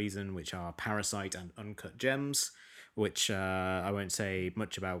ineligible for that reason, which are Parasite and Uncut Gems, which I won't say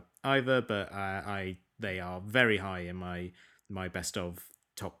much about either, but they are very high in my best of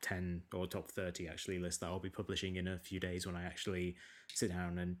top 10 or top 30 actually list that I'll be publishing in a few days when I actually sit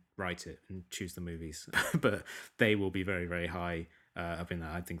down and write it and choose the movies. But they will be very, very high up in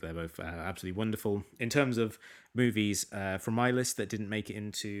that. I think they're both absolutely wonderful. In terms of movies from my list that didn't make it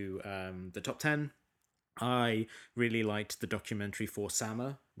into the top 10, I really liked the documentary For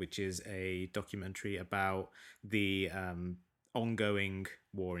Sama, which is a documentary about the ongoing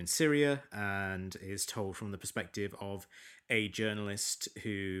war in Syria, and is told from the perspective of a journalist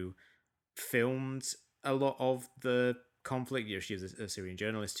who filmed a lot of the conflict. She was a Syrian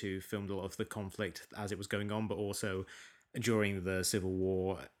journalist who filmed a lot of the conflict as it was going on, but also during the civil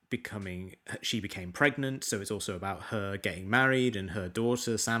war she became pregnant, so it's also about her getting married and her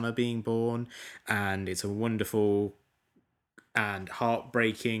daughter Sama being born, and it's a wonderful and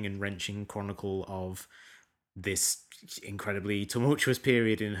heartbreaking and wrenching chronicle of this incredibly tumultuous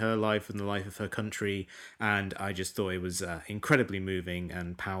period in her life and the life of her country, and I just thought it was incredibly moving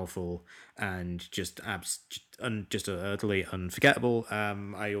and powerful and just utterly unforgettable.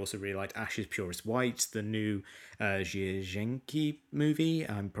 I also really liked Ash's Purest White, the new Zhizhenki movie.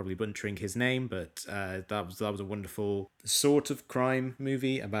 I'm probably butchering his name, but that was a wonderful sort of crime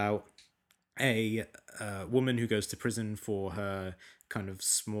movie about a woman who goes to prison for her kind of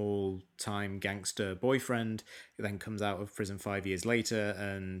small time gangster boyfriend, who then comes out of prison 5 years later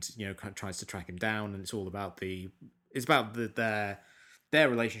and tries to track him down, and it's all about their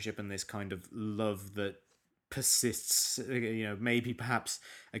relationship and this kind of love that persists, maybe perhaps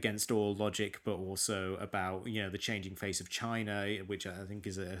against all logic, but also about the changing face of China, which I think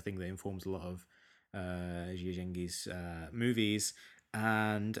is a thing that informs a lot of Xi Zheng's movies.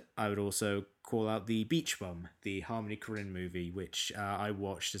 And I would also call out The Beach Bum, the Harmony Korine movie, which I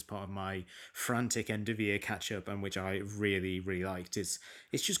watched as part of my frantic end of year catch up, and which I really, really liked. It's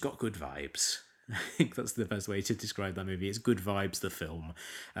just got good vibes. I think that's the best way to describe that movie. It's good vibes, the film.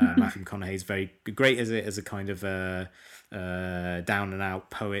 Matthew McConaughey is very great as a kind of down and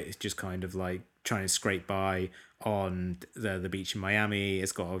out poet. It's just kind of like trying to scrape by on the beach in Miami.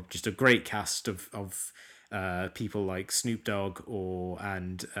 It's got just a great cast of people like Snoop Dogg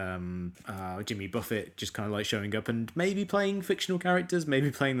and Jimmy Buffett just kind of like showing up and maybe playing fictional characters,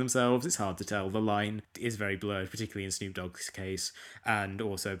 maybe playing themselves. It's hard to tell. The line is very blurred, particularly in Snoop Dogg's case. And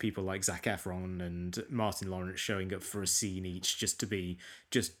also people like Zac Efron and Martin Lawrence showing up for a scene each just to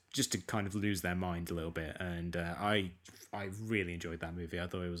kind of lose their mind a little bit. And I really enjoyed that movie. I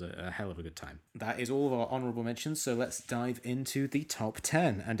thought it was a hell of a good time. That is all of our honourable mentions, so let's dive into the top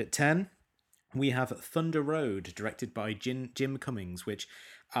 10. And at 10... we have Thunder Road, directed by Jim Cummings, which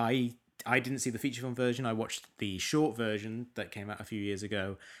I didn't see the feature film version. I watched the short version that came out a few years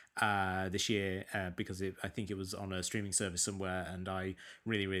ago this year because I think it was on a streaming service somewhere, and I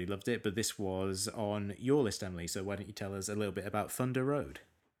really, really loved it. But this was on your list, Emily, so why don't you tell us a little bit about Thunder Road?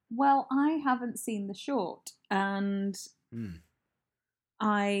 Well, I haven't seen the short, and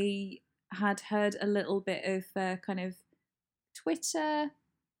I had heard a little bit of kind of Twitter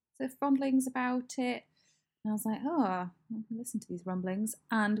rumblings about it, and I was like, oh, I'll listen to these rumblings,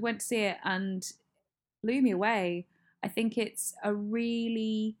 and went to see it and blew me away. I think it's a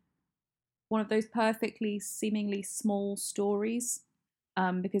really one of those perfectly seemingly small stories,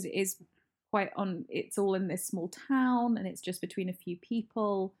 because it is it's all in this small town and it's just between a few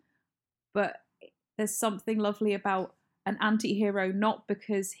people, but there's something lovely about an anti-hero, not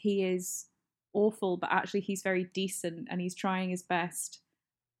because he is awful, but actually he's very decent and he's trying his best,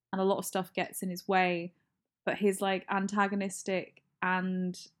 and a lot of stuff gets in his way, but his like antagonistic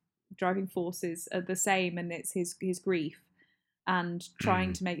and driving forces are the same, and it's his grief and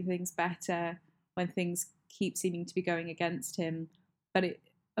trying to make things better when things keep seeming to be going against him, but it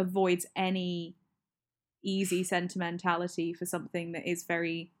avoids any easy sentimentality for something that is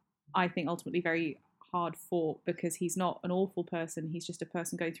very, I think, ultimately very hard fought, because he's not an awful person, he's just a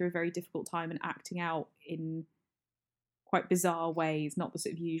person going through a very difficult time and acting out in quite bizarre ways, not the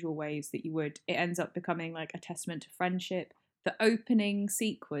sort of usual ways that you would. It ends up becoming like a testament to friendship. The opening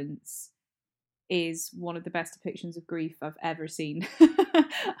sequence is one of the best depictions of grief I've ever seen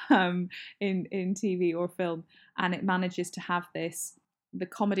in TV or film, and it manages to have the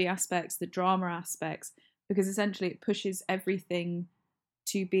comedy aspects, the drama aspects, because essentially it pushes everything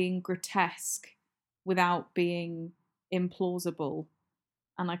to being grotesque without being implausible.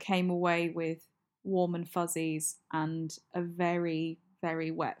 And I came away with warm and fuzzies and a very, very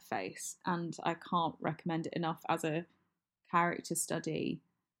wet face, and I can't recommend it enough as a character study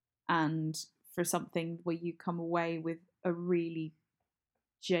and for something where you come away with a really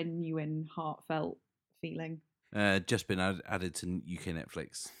genuine, heartfelt feeling. Just been added to UK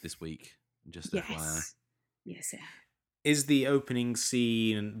Netflix this week, just FYI. Yes, yeah. Is the opening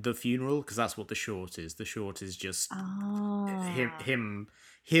scene the funeral? Because that's what the short is. The short is just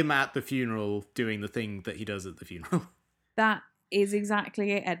him at the funeral doing the thing that he does at the funeral. That is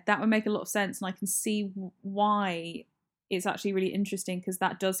exactly it, Ed. That would make a lot of sense, and I can see why it's actually really interesting, because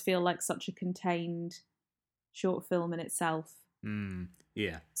that does feel like such a contained short film in itself.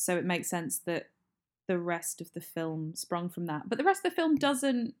 Yeah. So it makes sense that the rest of the film sprung from that. But the rest of the film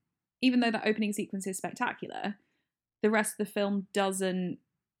doesn't, even though that opening sequence is spectacular, the rest of the film doesn't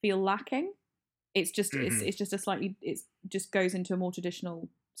feel lacking. It's just it's just a slightly, it just goes into a more traditional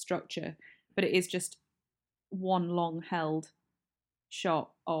structure, but it is just one long held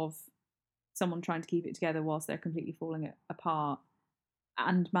shot of someone trying to keep it together whilst they're completely falling apart,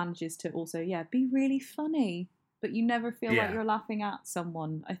 and manages to also, be really funny, but you never feel like you're laughing at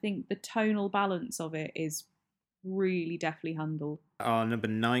someone. I think the tonal balance of it is really deftly handled. Our number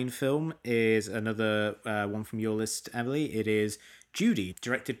 9 film is another one from your list, Emily. It is Judy,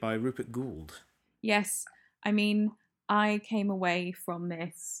 directed by Rupert Gould. Yes, I mean, I came away from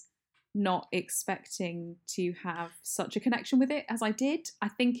this not expecting to have such a connection with it as I did. I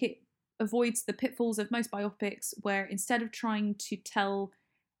think it avoids the pitfalls of most biopics, where instead of trying to tell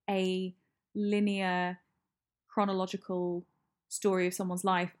a linear chronological story of someone's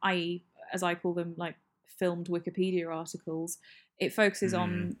life, i.e., as I call them, like filmed Wikipedia articles, it focuses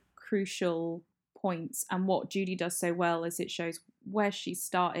on crucial points. And what Judy does so well is it shows where she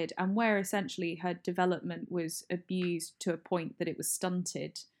started and where essentially her development was abused to a point that it was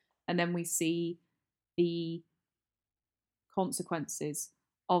stunted. And then we see the consequences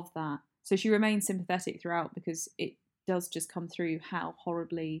of that. So she remains sympathetic throughout, because it does just come through how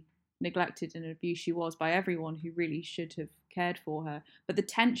horribly neglected and abused she was by everyone who really should have cared for her. But the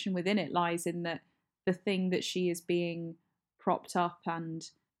tension within it lies in that the thing that she is being propped up and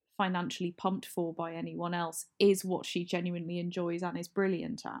financially pumped for by anyone else is what she genuinely enjoys and is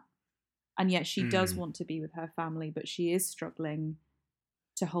brilliant at. And yet she does want to be with her family, but she is struggling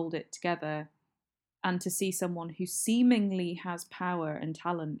to hold it together. And to see someone who seemingly has power and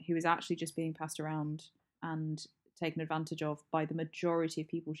talent, who is actually just being passed around and taken advantage of by the majority of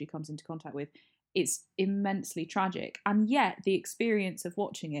people she comes into contact with, it's immensely tragic. And yet the experience of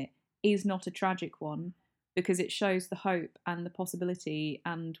watching it is not a tragic one, because it shows the hope and the possibility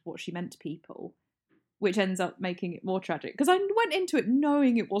and what she meant to people, which ends up making it more tragic. Because I went into it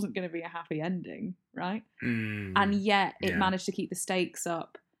knowing it wasn't going to be a happy ending, right? And yet it managed to keep the stakes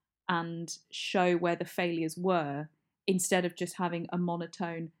up and show where the failures were, instead of just having a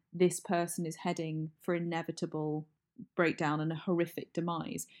monotone, this person is heading for inevitable breakdown and a horrific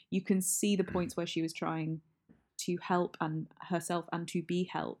demise. You can see the points where she was trying to help and herself and to be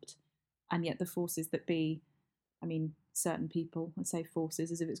helped, and yet the forces that be, I mean, certain people, I say forces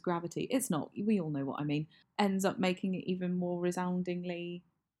as if it's gravity, it's not, we all know what I mean, ends up making it even more resoundingly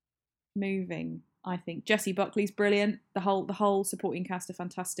moving. I think Jessie Buckley's brilliant. The whole supporting cast are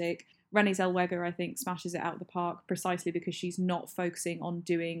fantastic. Renée Zellweger, I think, smashes it out of the park, precisely because she's not focusing on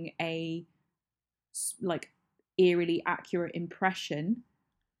doing a like eerily accurate impression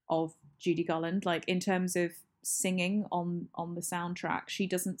of Judy Garland. Like, in terms of singing on the soundtrack, she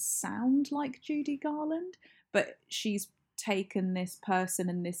doesn't sound like Judy Garland, but she's taken this person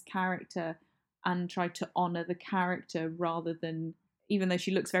and this character and tried to honour the character rather than, even though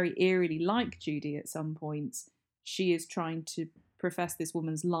she looks very eerily like Judy at some points, she is trying to profess this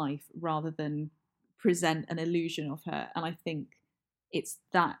woman's life rather than present an illusion of her. And I think it's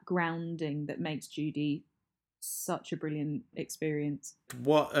that grounding that makes Judy such a brilliant experience.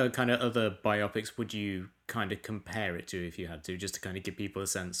 What kind of other biopics would you kind of compare it to, if you had to, just to kind of give people a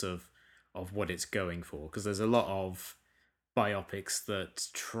sense of what it's going for? Because there's a lot of biopics that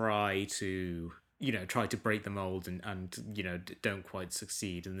try to break the mold and don't quite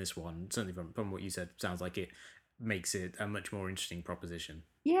succeed. And this one, certainly from what you said, sounds like it makes it a much more interesting proposition.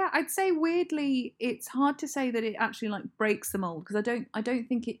 Yeah, I'd say weirdly, it's hard to say that it actually like breaks the mold, because I don't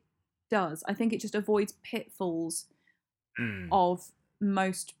think it does. I think it just avoids pitfalls of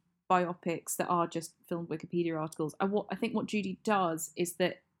most biopics that are just filmed Wikipedia articles. I think what Judy does is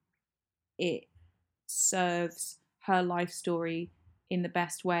that it serves her life story in the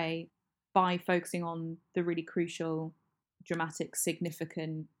best way by focusing on the really crucial, dramatic,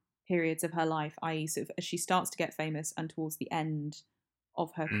 significant periods of her life, i.e. sort of as she starts to get famous and towards the end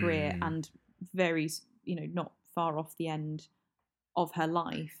of her career, and very, not far off the end of her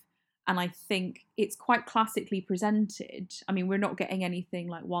life. And I think it's quite classically presented. I mean, we're not getting anything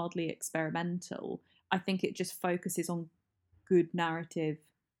like wildly experimental. I think it just focuses on good narrative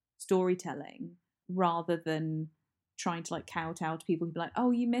storytelling rather than trying to like kowtow to people who be like,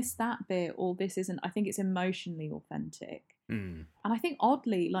 oh, you missed that bit, or this isn't. I think it's emotionally authentic. And I think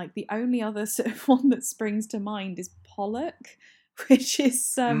oddly, like the only other sort of one that springs to mind is Pollock, which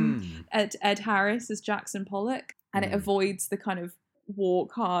is Ed Harris as Jackson Pollock, and it avoids the kind of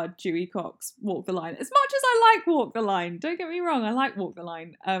walk hard Dewey Cox Walk the Line. As much as I like Walk the Line, don't get me wrong, I like Walk the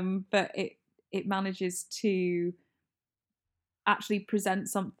Line, but it manages to actually present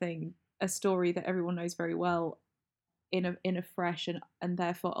a story that everyone knows very well in a fresh and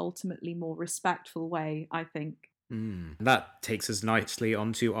therefore ultimately more respectful way, I think. That takes us nicely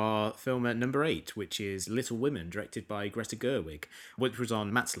onto our film at number 8, which is Little Women, directed by Greta Gerwig, which was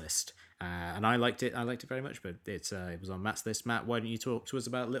on Matt's list. And I liked it. I liked it very much, but it was on Matt's list. Matt, why don't you talk to us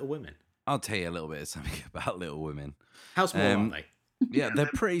about Little Women? I'll tell you a little bit of something about Little Women. How small are they? Yeah, they're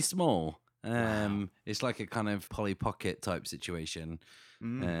pretty small. Wow. It's like a kind of Polly Pocket type situation.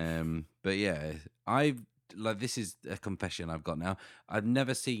 But yeah, this is a confession I've got now. I've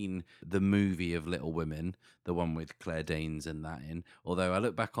never seen the movie of Little Women, the one with Claire Danes and that in. Although I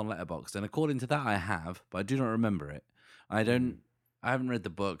look back on Letterboxd, and according to that, I have, but I do not remember it. I haven't read the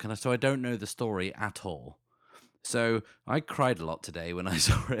book, and so I don't know the story at all. So I cried a lot today when I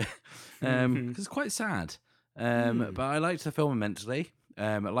saw it because it's quite sad. But I liked the film immensely.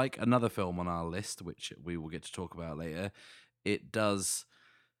 Like another film on our list, which we will get to talk about later, it does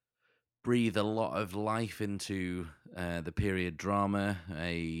breathe a lot of life into the period drama,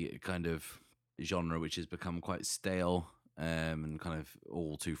 a kind of genre which has become quite stale and kind of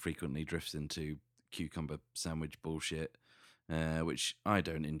all too frequently drifts into cucumber sandwich bullshit. Which I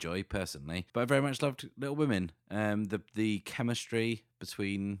don't enjoy personally, but I very much loved Little Women. The chemistry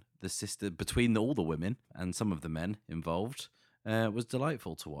between between all the women and some of the men involved was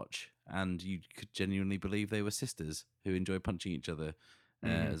delightful to watch, and you could genuinely believe they were sisters who enjoy punching each other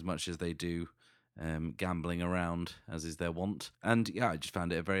as much as they do gambling around, as is their wont. And yeah, I just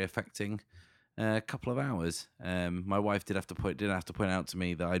found it a very affecting couple of hours. My wife did have to point out to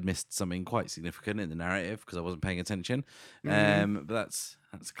me that I'd missed something quite significant in the narrative because I wasn't paying attention. But that's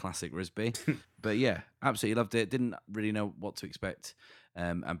classic Risby. But yeah, absolutely loved it. Didn't really know what to expect.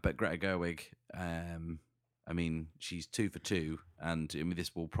 But Greta Gerwig, I mean, she's 2 for 2, and I mean,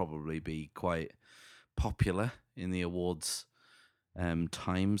 this will probably be quite popular in the awards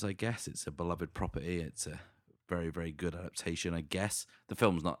times. I guess it's a beloved property. It's a very, very good adaptation, I guess. The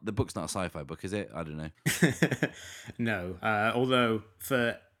book's not a sci-fi book, is it? I don't know. No, although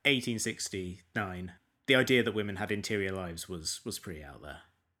for 1869, the idea that women had interior lives was pretty out there.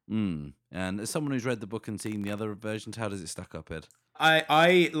 And as someone who's read the book and seen the other versions, how does it stack up, Ed?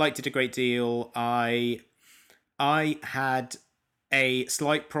 I liked it a great deal. I had a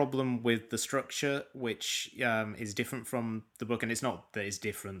slight problem with the structure, which is different from the book, and it's not that it's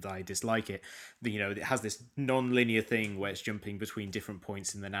different that I dislike it. It has this non-linear thing where it's jumping between different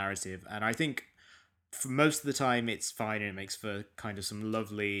points in the narrative, and I think for most of the time it's fine and it makes for kind of some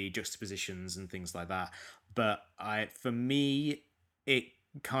lovely juxtapositions and things like that. But for me, it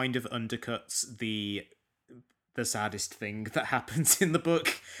kind of undercuts the saddest thing that happens in the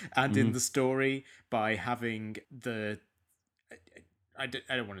book and in the story by having the. I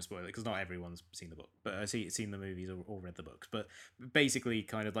don't want to spoil it because not everyone's seen the book, but I've seen the movies or read the books. But basically,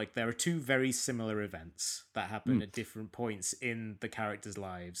 kind of like there are two very similar events that happen at different points in the characters'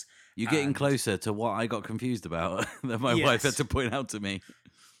 lives. You're getting closer to what I got confused about that my wife had to point out to me.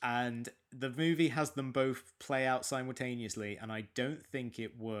 And the movie has them both play out simultaneously, and I don't think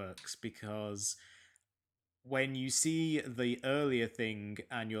it works because when you see the earlier thing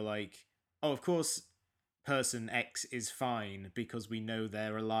and you're like, oh, of course person X is fine because we know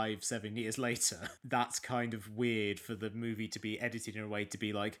they're alive 7 years later. That's kind of weird for the movie to be edited in a way to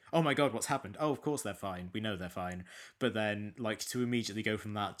be like, oh my god, what's happened? Oh, of course they're fine. We know they're fine. But then, like, to immediately go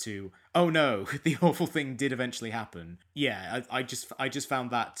from that to, oh no, the awful thing did eventually happen. Yeah, I just found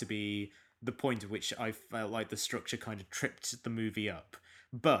that to be the point at which I felt like the structure kind of tripped the movie up.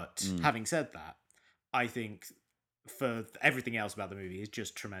 But having said that, I think for everything else about the movie is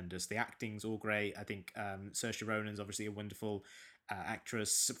just tremendous. The acting's all great. I think Saoirse Ronan's obviously a wonderful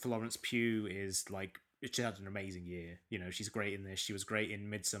actress. Florence Pugh is like, she had an amazing year. She's great in this. She was great in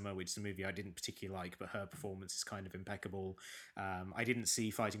Midsummer, which is a movie I didn't particularly like, but her performance is kind of impeccable. I didn't see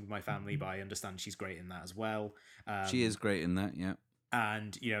Fighting With My Family, but I understand she's great in that as well. She is great in that, yeah.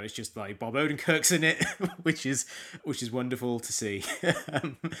 And it's just like Bob Odenkirk's in it, which is wonderful to see.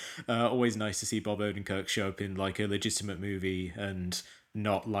 Always nice to see Bob Odenkirk show up in like a legitimate movie and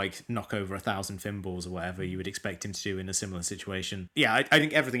not like knock over 1,000 thimbles or whatever you would expect him to do in a similar situation. Yeah, I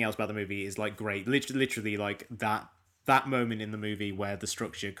think everything else about the movie is like great. Literally like that moment in the movie where the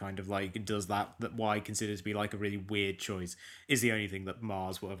structure kind of like does that what I consider to be like a really weird choice is the only thing that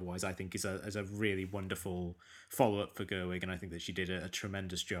mars what otherwise I think is a really wonderful follow-up for Gerwig, and I think that she did a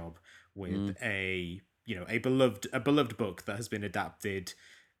tremendous job with a beloved book that has been adapted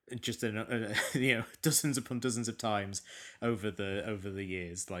just dozens upon dozens of times over the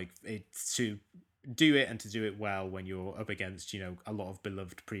years. Like, to do it and to do it well when you're up against a lot of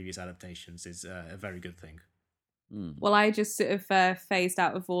beloved previous adaptations is a very good thing. Well, I just sort of phased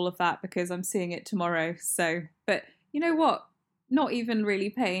out of all of that because I'm seeing it tomorrow. So, but you know what? not even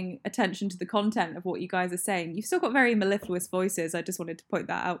really paying attention to the content of what you guys are saying. You've still got very mellifluous voices. I just wanted to point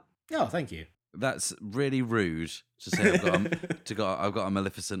that out. Oh, thank you. That's really rude to say I've got a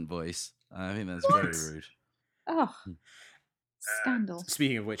Maleficent voice. I think that's very rude. Oh, scandal.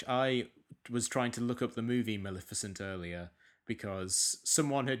 Speaking of which, I was trying to look up the movie Maleficent earlier because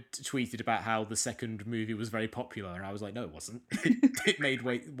someone had tweeted about how the second movie was very popular, and I was like, no, it wasn't. It made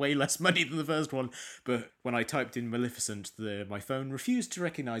way less money than the first one. But when I typed in Maleficent, my phone refused to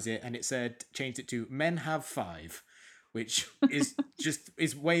recognize it, and it changed it to Men Have 5. Which is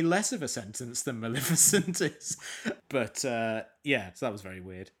way less of a sentence than Maleficent is. But yeah, so that was very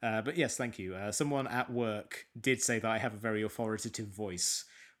weird. But yes, thank you. Someone at work did say that I have a very authoritative voice,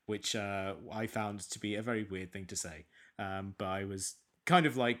 which I found to be a very weird thing to say. But I was kind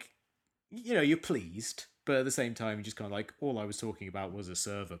of like, you're pleased, but at the same time, you're just kind of like, all I was talking about was a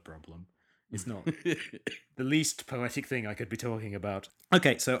server problem. It's not the least poetic thing I could be talking about.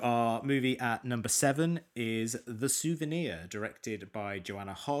 Okay, so our movie at number 7 is The Souvenir, directed by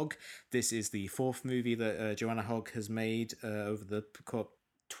Joanna Hogg. This is the 4th movie that Joanna Hogg has made over the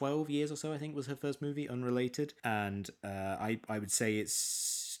 12 years or so, I think was her first movie, unrelated. And I would say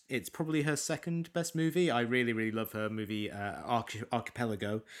it's probably her second best movie. I really, really love her movie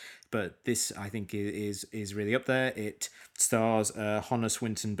Archipelago, but this I think is really up there. It stars Hannah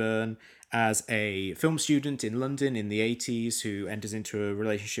Swinton Byrne as a film student in London in the 80s who enters into a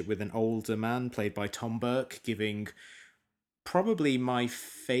relationship with an older man played by Tom Burke, giving probably my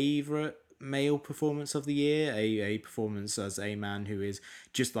favourite male performance of the year, a performance as a man who is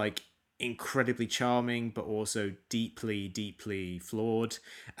just like incredibly charming but also deeply, deeply flawed.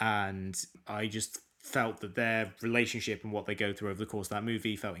 And I just felt that their relationship and what they go through over the course of that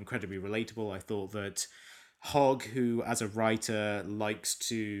movie felt incredibly relatable. I thought that Hogg, who as a writer likes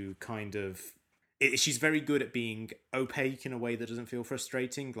to kind of she's very good at being opaque in a way that doesn't feel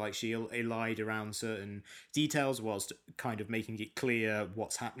frustrating. Like she'll elide around certain details whilst kind of making it clear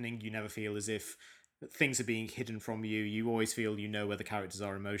what's happening. You never feel as if things are being hidden from you. You always feel you know where the characters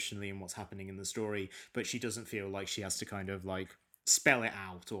are emotionally and what's happening in the story, but she doesn't feel like she has to kind of like spell it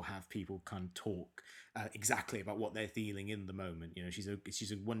out or have people kind of talk exactly about what they're feeling in the moment. She's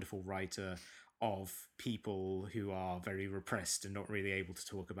a wonderful writer of people who are very repressed and not really able to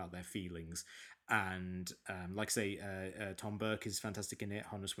talk about their feelings. And like I say, Tom Burke is fantastic in it.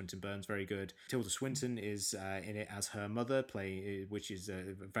 Hannah Swinton Byrne's very good. Tilda Swinton is in it as her mother, which is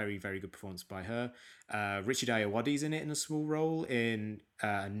a very, very good performance by her. Richard Ayoade's in it in a small role in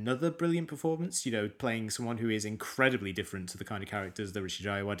another brilliant performance, playing someone who is incredibly different to the kind of characters that Richard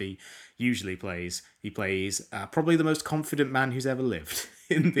Ayoade usually plays. He plays probably the most confident man who's ever lived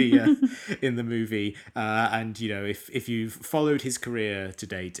in the movie. And if you've followed his career to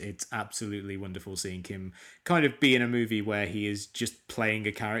date, it's absolutely wonderful seeing him kind of be in a movie where he is just playing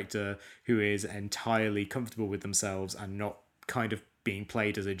a character who is entirely comfortable with themselves and not kind of being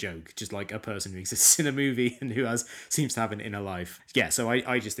played as a joke, just like a person who exists in a movie and who seems to have an inner life. Yeah, so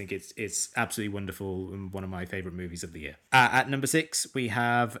I just think it's absolutely wonderful and one of my favourite movies of the year. At number 6, we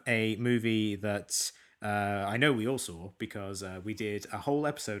have a movie that I know we all saw because we did a whole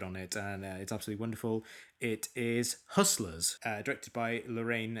episode on it, and it's absolutely wonderful. It is Hustlers, directed by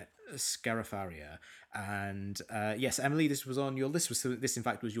Lorraine Scarifaria. And yes, Emily, this was on your list. This, in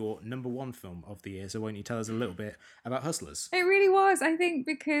fact, was your number 1 film of the year. So why don't you tell us a little bit about Hustlers? It really was, I think,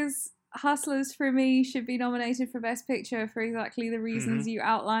 because Hustlers, for me, should be nominated for Best Picture for exactly the reasons you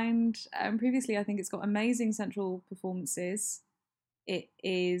outlined previously. I think it's got amazing central performances. It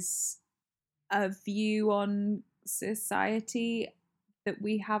is a view on society that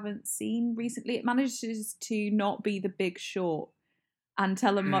we haven't seen recently. It manages to not be The Big Short and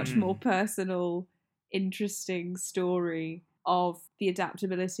tell a much more personal, interesting story of the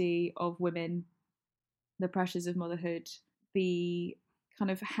adaptability of women, the pressures of motherhood, the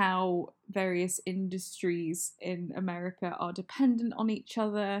kind of how various industries in America are dependent on each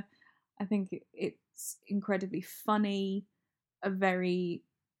other. I think it's incredibly funny, a very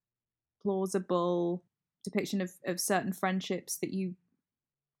plausible depiction of certain friendships that you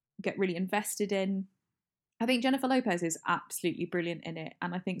get really invested in. I think Jennifer Lopez is absolutely brilliant in it,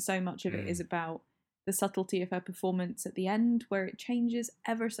 and I think so much of it is about the subtlety of her performance at the end, where it changes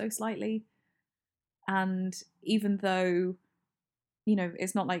ever so slightly. And even though,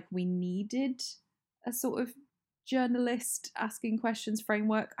 it's not like we needed a sort of journalist asking questions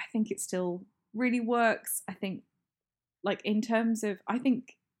framework, I think it still really works. I think, in terms of, I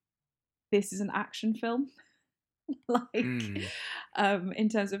think this is an action film, in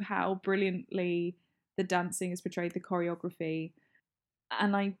terms of how brilliantly the dancing is portrayed, the choreography.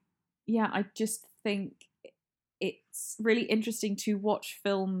 And I just think it's really interesting to watch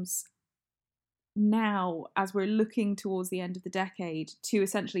films now as we're looking towards the end of the decade to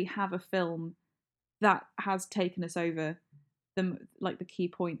essentially have a film that has taken us over the key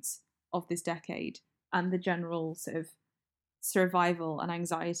points of this decade and the general sort of survival and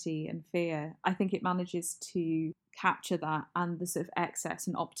anxiety and fear. I think it manages to capture that and the sort of excess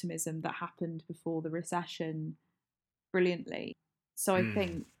and optimism that happened before the recession brilliantly. So I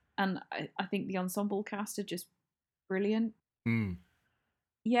think, and I think the ensemble cast are just brilliant.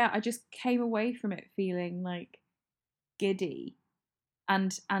 Yeah, I just came away from it feeling like giddy,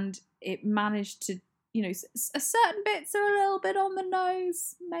 and it managed to, you know, certain bits are a little bit on the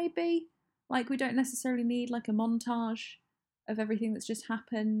nose, maybe. Like, we don't necessarily need like a montage of everything that's just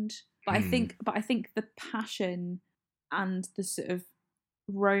happened, but I think the passion and the sort of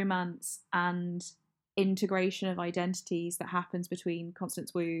romance and integration of identities that happens between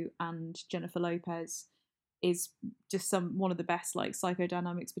Constance Wu and Jennifer Lopez is just one of the best like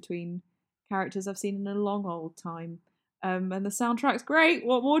psychodynamics between characters I've seen in a long old time. And the soundtrack's great.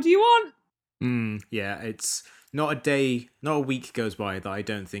 What more do you want? Yeah, it's not a week goes by that I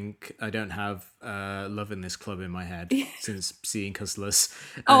don't have Love in This Club in my head since seeing Hustlers.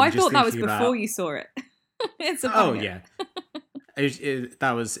 I thought that was before you saw it. It's a banger. Oh yeah.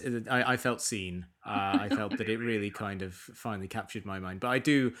 I felt seen. I felt that it really kind of finally captured my mind. But I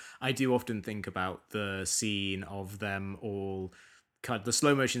do often think about the scene of them all, kind of the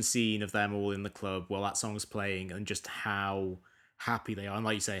slow motion scene of them all in the club while that song's playing, and just how happy they are, and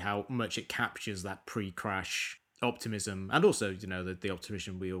like you say, how much it captures that pre-Crash optimism, and also, you know, the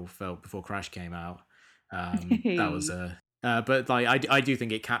optimism we all felt before Crash came out. That was a. But like I do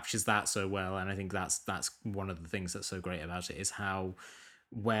think it captures that so well, and I think that's one of the things that's so great about it, is how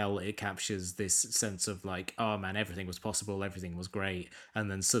well it captures this sense of like, oh man, everything was possible, everything was great, and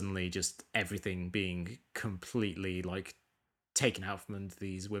then suddenly just everything being completely like taken out from under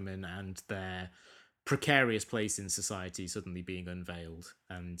these women and their precarious place in society suddenly being unveiled,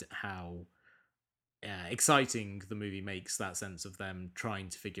 and how exciting the movie makes that sense of them trying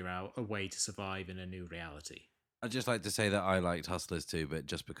to figure out a way to survive in a new reality. I'd just like to say that I liked Hustlers too, but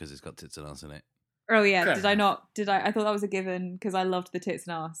just because it's got tits and ass in it. Oh yeah, fair enough. I thought that was a given because I loved the tits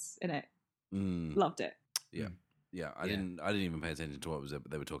and ass in it. Loved it. Yeah. I didn't even pay attention to what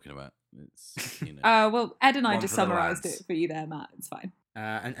they were talking about. It's, you know. Well, Ed and I just summarised it for you there, Matt. It's fine.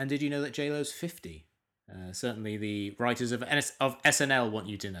 And did you know that JLo's 50? Certainly, the writers of SNL want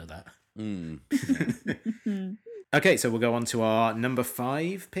you to know that. Okay, so we'll go on to our number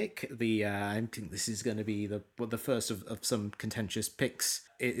 5 pick. I think this is going to be the first of some contentious picks.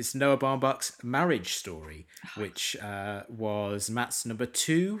 It's Noah Baumbach's Marriage Story, which was Matt's number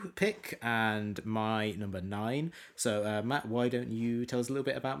 2 pick and my number 9. So, Matt, why don't you tell us a little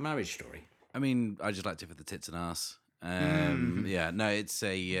bit about Marriage Story? I mean, I just liked it for the tits and ass. Yeah, no, it's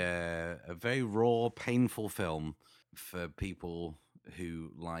a very raw, painful film for people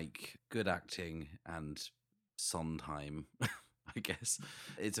who like good acting and Sondheim, I guess.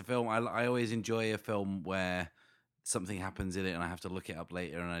 It's a film I always enjoy, a film where something happens in it and I have to look it up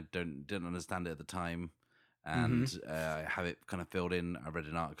later and I didn't understand it at the time, and I have it kind of filled in. I read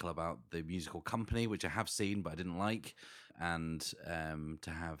an article about the musical Company, which I have seen but I didn't like, and to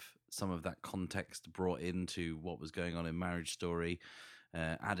have some of that context brought into what was going on in Marriage Story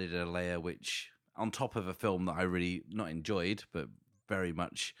added a layer which, on top of a film that I really not enjoyed but very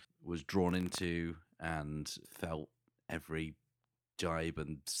much was drawn into and felt every jibe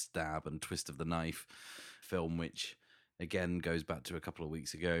and stab and twist of the knife, film which again goes back to a couple of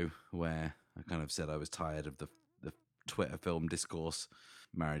weeks ago where I kind of said I was tired of the Twitter film discourse.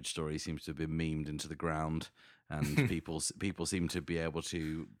 Marriage Story seems to have been memed into the ground, and people seem to be able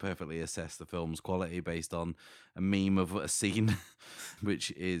to perfectly assess the film's quality based on a meme of a scene,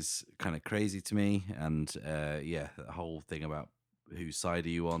 which is kind of crazy to me. And the whole thing about whose side are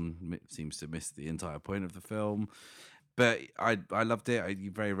you on seems to miss the entire point of the film. But I loved it.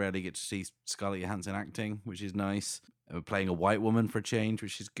 You very rarely get to see Scarlett Johansson acting, which is nice. Playing a white woman for a change,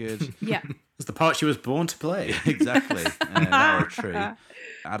 which is good. Yeah. It's the part she was born to play. Exactly. That were true.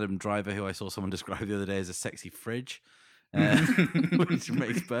 Adam Driver, who I saw someone describe the other day as a sexy fridge, which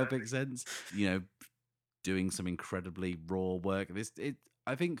makes perfect sense. You know, doing some incredibly raw work.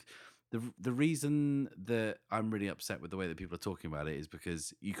 I think the reason that I'm really upset with the way that people are talking about it is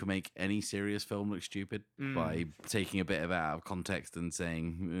because you can make any serious film look stupid by taking a bit of it out of context and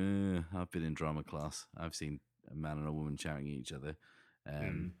saying, I've been in drama class. I've seen a man and a woman shouting at each other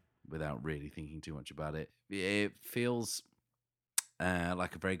without really thinking too much about it. It feels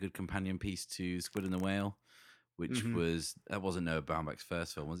like a very good companion piece to Squid and the Whale, which that wasn't Noah Baumbach's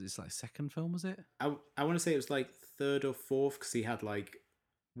first film. Was it like second film? Was it? I want to say it was like third or fourth, because he had like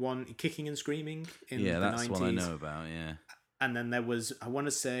one, Kicking and Screaming in the 90s. Yeah, that's one I know about. Yeah, and then there was, I want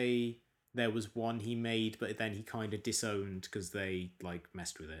to say there was one he made, but then he kind of disowned because they like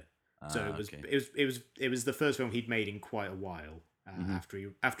messed with it. So it was the first film he'd made in quite a while after he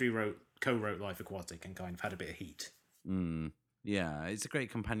co-wrote Life Aquatic and kind of had a bit of heat. Yeah, it's a great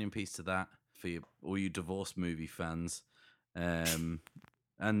companion piece to that for all you divorce movie fans. And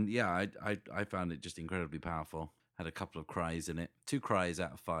yeah, I found it just incredibly powerful. Had a couple of cries in it. 2 cries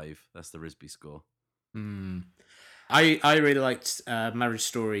out of 5. That's the Risby score. I really liked Marriage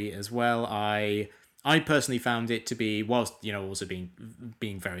Story as well. I personally found it to be, whilst also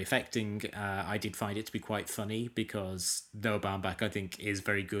being very affecting, I did find it to be quite funny, because Noah Baumbach, I think, is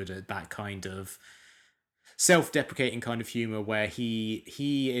very good at that kind of self-deprecating kind of humor, where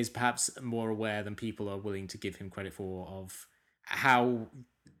he is perhaps more aware than people are willing to give him credit for of how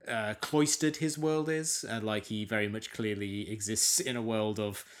cloistered his world is. Like, he very much clearly exists in a world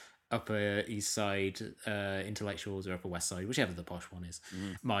of Upper East Side intellectuals, or Upper West Side, whichever the posh one is.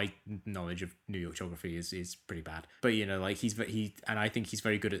 My knowledge of New York geography is pretty bad, but like and I think he's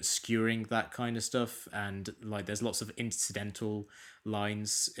very good at skewering that kind of stuff. And like, there's lots of incidental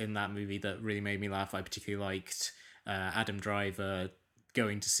lines in that movie that really made me laugh. I particularly liked Adam Driver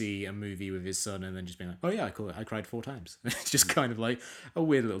going to see a movie with his son and then just being like, oh yeah, I cried 4 times. Just kind of like a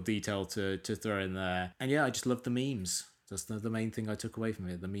weird little detail to throw in there. And yeah, I just love the memes. That's the main thing I took away from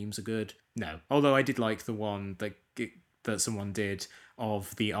it. The memes are good. No, although I did like the one that someone did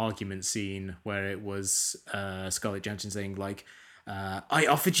of the argument scene where it was Scarlett Johansson saying like, I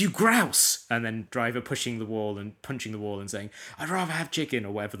offered you grouse, and then Driver pushing the wall and punching the wall and saying, I'd rather have chicken,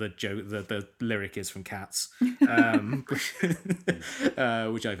 or whatever the lyric is from Cats, which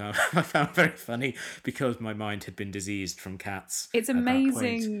I found very funny, because my mind had been diseased from Cats. It's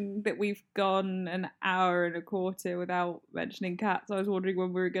amazing that we've gone an hour and a quarter without mentioning Cats. I was wondering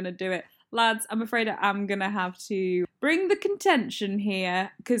when we were going to do it. Lads, I'm afraid I'm going to have to bring the contention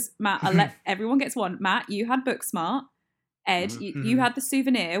here, because Matt, I'll let everyone gets one. Matt, you had Booksmart. Ed, you had The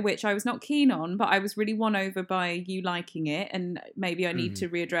Souvenir, which I was not keen on, but I was really won over by you liking it, and maybe I need to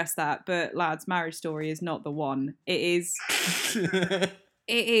readdress that. But lads, Marriage Story is not the one. It is. It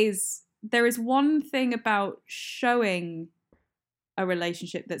is. There is one thing about showing a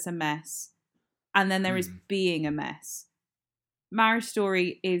relationship that's a mess, and then there is being a mess. Marriage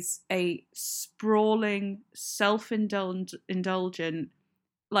Story is a sprawling, self-indulgent,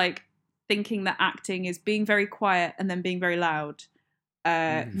 like, thinking that acting is being very quiet and then being very loud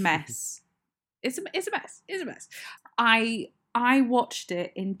mess. It's a mess. It's a mess. I watched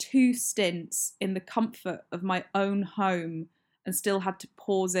it in 2 stints in the comfort of my own home and still had to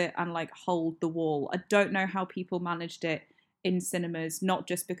pause it and like hold the wall. I don't know how people managed it in cinemas, not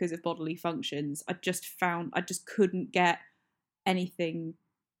just because of bodily functions. I just couldn't get anything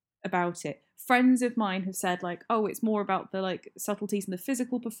about it. Friends of mine have said like, oh, it's more about the like subtleties and the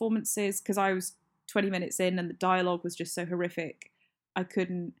physical performances, because I was 20 minutes in and the dialogue was just so horrific. I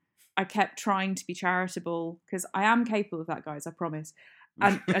kept trying to be charitable, because I am capable of that, guys, I promise.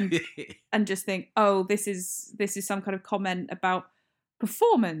 And just think, oh, this is some kind of comment about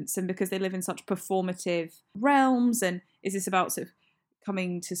performance, and because they live in such performative realms, and is this about sort of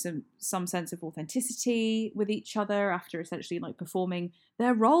coming to some sense of authenticity with each other after essentially like performing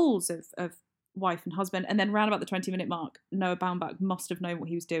their roles of wife and husband. And then round about the 20-minute mark, Noah Baumbach must have known what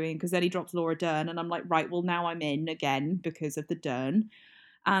he was doing, because then he drops Laura Dern, and I'm like, right, well, now I'm in again because of the Dern.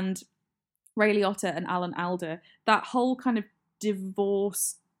 And Ray Liotta and Alan Alda, that whole kind of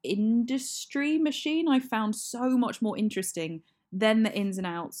divorce industry machine, I found so much more interesting than the ins and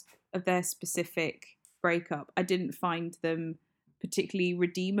outs of their specific breakup. I didn't find them particularly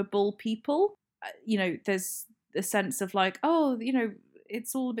redeemable people. There's a sense of like, oh,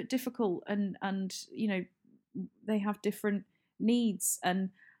 it's all a bit difficult, and they have different needs. And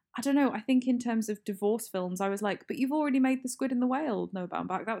I don't know, I think in terms of divorce films, I was like, but you've already made The Squid and the Whale, Noah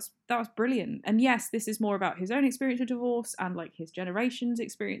Baumbach. That was brilliant. And yes, this is more about his own experience of divorce and like his generation's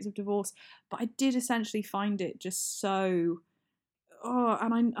experience of divorce, but I did essentially find it just so,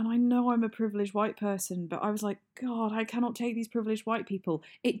 and I know I'm a privileged white person, but I was like, God, I cannot take these privileged white people.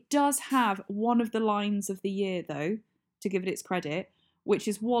 It does have one of the lines of the year, though, to give it its credit, which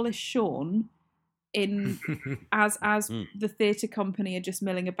is Wallace Shawn in as the theatre company are just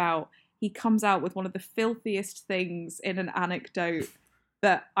milling about. He comes out with one of the filthiest things in an anecdote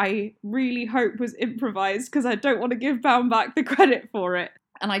that I really hope was improvised, because I don't want to give Baumbach the credit for it.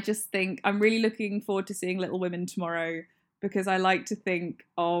 And I just think I'm really looking forward to seeing Little Women tomorrow, because I like to think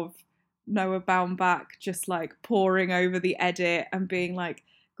of Noah Baumbach just like poring over the edit and being like,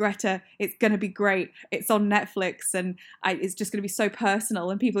 Greta, it's going to be great. It's on Netflix and it's just going to be so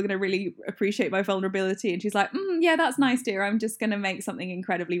personal and people are going to really appreciate my vulnerability. And she's like, yeah, that's nice, dear. I'm just going to make something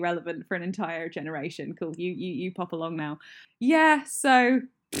incredibly relevant for an entire generation. Cool. You pop along now. Yeah, so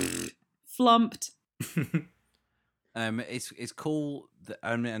flumped. It's cool that,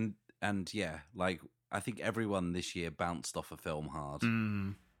 and yeah, like I think everyone this year bounced off a film hard.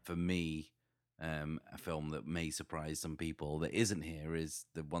 For me, a film that may surprise some people that isn't here is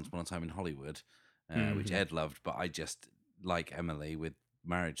the Once Upon a Time in Hollywood, which Ed loved, but I just, like Emily with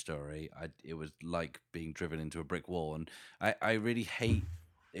Marriage Story, it was like being driven into a brick wall, and I really hate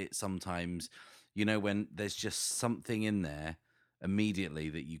it sometimes, you know, when there's just something in there immediately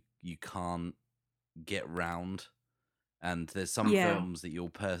that you can't get round. And there's some films that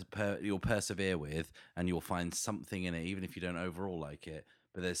you'll persevere with, and you'll find something in it, even if you don't overall like it.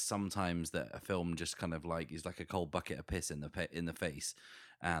 But there's sometimes that a film just kind of like is like a cold bucket of piss in the face,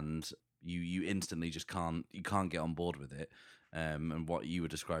 and you instantly just can't get on board with it. And what you were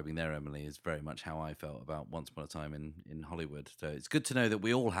describing there, Emily, is very much how I felt about Once Upon a Time in Hollywood. So it's good to know that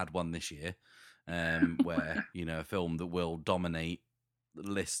we all had one this year, where a film that will dominate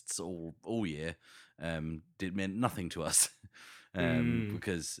lists all year meant nothing to us.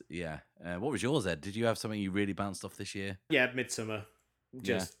 Because what was yours, Ed? Did you have something you really bounced off this year? Yeah, Midsommar.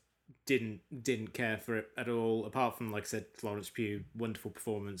 Just didn't care for it at all, apart from, like I said, Florence Pugh, wonderful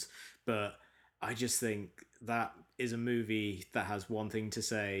performance. But I just think that is a movie that has one thing to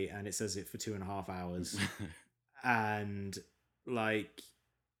say, and it says it for 2.5 hours. And like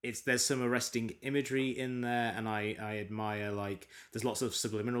there's some arresting imagery in there, and I admire, like, there's lots of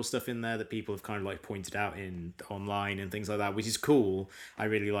subliminal stuff in there that people have kind of like pointed out in online and things like that, which is cool. I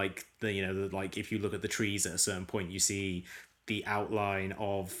really like the like, if you look at the trees at a certain point, you see the outline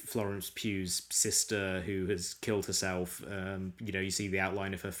of Florence Pugh's sister who has killed herself. You see the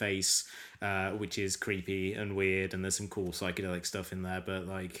outline of her face, which is creepy and weird, and there's some cool psychedelic stuff in there. But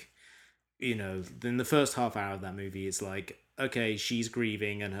like, in the first half hour of that movie, it's like, okay, she's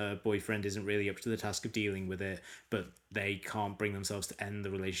grieving and her boyfriend isn't really up to the task of dealing with it, but they can't bring themselves to end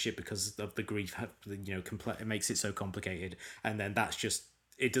the relationship because of the grief. It makes it so complicated, and then that's just,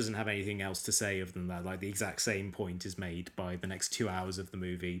 it doesn't have anything else to say other than that. Like, the exact same point is made by the next 2 hours of the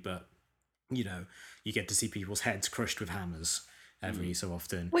movie, but you get to see people's heads crushed with hammers every so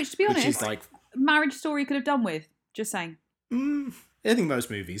often. Which, to be honest, is like Marriage Story could have done with. Just saying. I think most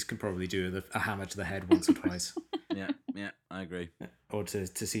movies could probably do a hammer to the head once or twice. Yeah, I agree. Or to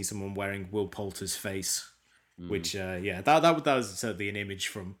see someone wearing Will Poulter's face. Which, that was certainly an image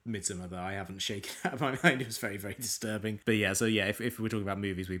from Midsommar that I haven't shaken out of my mind. It was very, very disturbing. But if we're talking about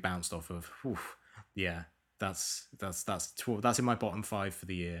movies we bounced off of, that's in my bottom 5 for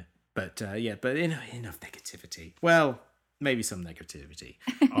the year. But enough negativity. Well, maybe some negativity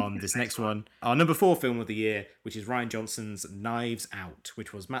on this next one. Our number 4 film of the year, which is Rian Johnson's Knives Out,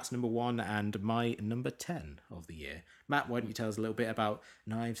 which was Matt's number 1 and my number 10 of the year. Matt, why don't you tell us a little bit about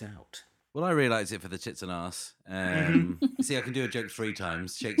Knives Out? Well, I really liked it for the tits and arse. See, I can do a joke 3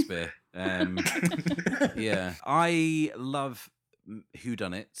 times. Shakespeare. I love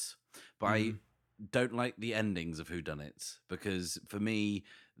whodunits, but I don't like the endings of whodunits, because for me,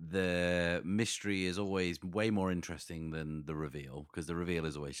 the mystery is always way more interesting than the reveal, because the reveal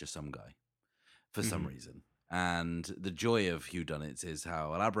is always just some guy for some reason. And the joy of whodunits is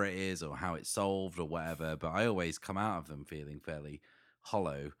how elaborate it is or how it's solved or whatever, but I always come out of them feeling fairly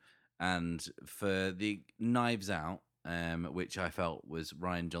hollow. And for the Knives Out, which I felt was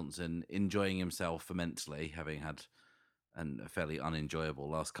Rian Johnson enjoying himself immensely, having had a fairly unenjoyable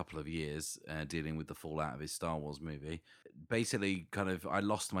last couple of years dealing with the fallout of his Star Wars movie. Basically, I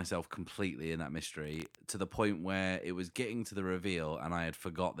lost myself completely in that mystery, to the point where it was getting to the reveal and I had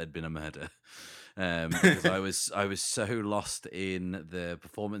forgot there'd been a murder. Because I was so lost in the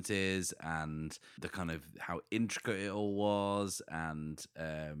performances and the kind of how intricate it all was, and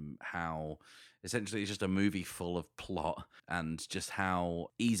how essentially it's just a movie full of plot, and just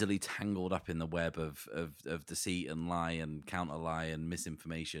how easily tangled up in the web of deceit and lie and counter lie and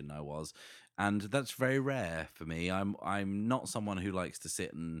misinformation I was. And that's very rare for me. I'm not someone who likes to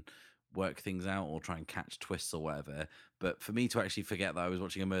sit and work things out or try and catch twists or whatever, but for me to actually forget that I was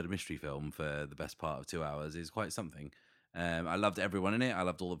watching a murder mystery film for the best part of 2 hours is quite something. I loved everyone in it. I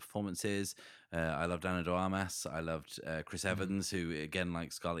loved all the performances. I loved Ana de Armas. I loved Chris Evans, who, again,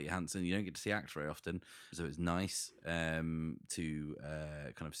 like Scarlett Johansson, you don't get to see act very often, so it's nice to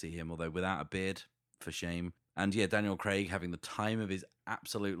kind of see him, although without a beard, for shame. And Daniel Craig having the time of his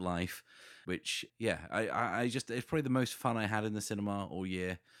absolute life, which I just, it's probably the most fun I had in the cinema all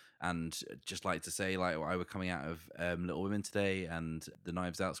year. And just like to say, like, I were coming out of Little Women today, and the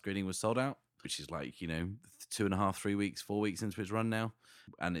Knives Out screening was sold out, which is like 2.5, 3 weeks, 4 weeks into its run now,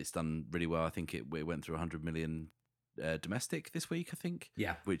 and it's done really well. I think it went through 100 million domestic this week, I think.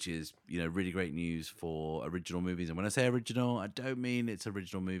 Yeah. Which is, really great news for original movies. And when I say original, I don't mean it's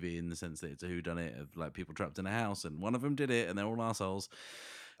original movie in the sense that it's a whodunit of like people trapped in a house and one of them did it and they're all assholes.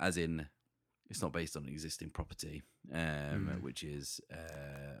 As in, it's not based on existing property, which is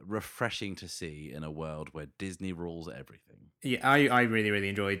refreshing to see in a world where Disney rules everything. Yeah, I really, really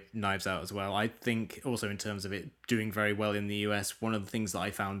enjoyed Knives Out as well. I think also in terms of it doing very well in the US, one of the things that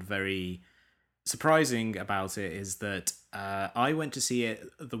I found very surprising about it is that I went to see it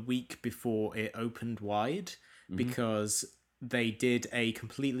the week before it opened wide because they did a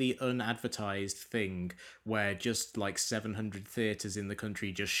completely unadvertised thing where just like 700 theaters in the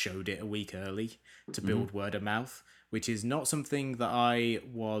country just showed it a week early to build word of mouth, which is not something that I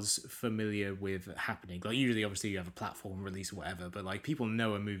was familiar with happening. Like usually, obviously, you have a platform release or whatever, but like people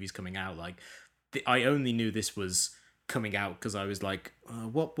know a movie's coming out. Like I only knew this was coming out because I was like,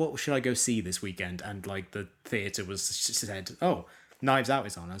 what should I go see this weekend? And like the theater was said, oh, Knives Out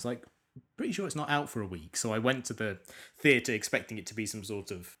is on. I was like, pretty sure it's not out for a week. So I went to the theater expecting it to be some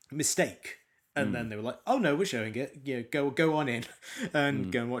sort of mistake. And then they were like, oh no, we're showing it. Yeah, go on in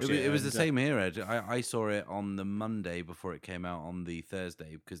and go and watch it. It was the same here, Ed. I saw it on the Monday before it came out on the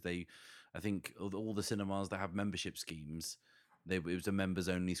Thursday because I think all the cinemas that have membership schemes, it was a members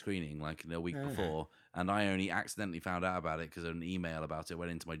only screening like a week before, and I only accidentally found out about it because an email about it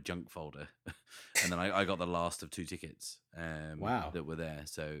went into my junk folder, and then I got the last of 2 tickets that were there,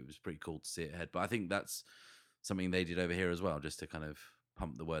 so it was pretty cool to see it ahead. But I think that's something they did over here as well, just to kind of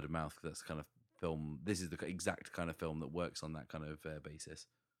pump the word of mouth. Cause that's kind of film. This is the exact kind of film that works on that kind of basis.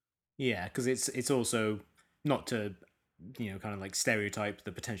 Yeah, because it's also not to kind of like stereotype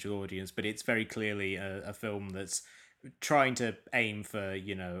the potential audience, but it's very clearly a film that's trying to aim for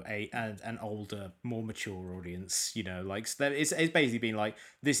an older, more mature audience. Like it's basically been like,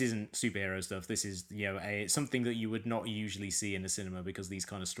 this isn't superhero stuff. This is something that you would not usually see in a cinema because these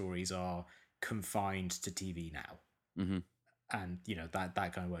kind of stories are confined to TV now. And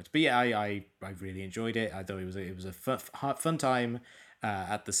that kind of works. But yeah, I really enjoyed it. I thought it was a fun time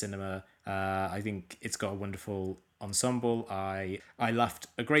at the cinema. I think it's got a wonderful ensemble. I laughed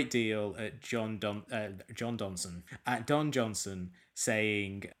a great deal at Don Johnson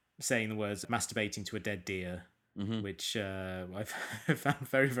saying the words "masturbating to a dead deer," which I found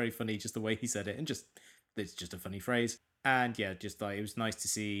very, very funny. Just the way he said it, and it's just a funny phrase. And yeah, just like it was nice to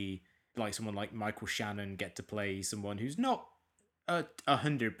see like someone like Michael Shannon get to play someone who's not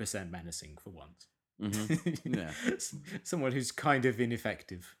 100% menacing for once. Yeah, someone who's kind of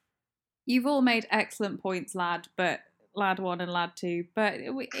ineffective. You've all made excellent points, lad. But lad 1 and lad 2. But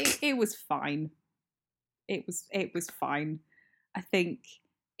it was fine. It was fine. I think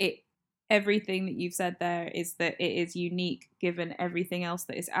everything that you've said there is that it is unique given everything else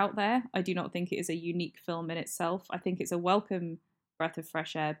that is out there. I do not think it is a unique film in itself. I think it's a welcome breath of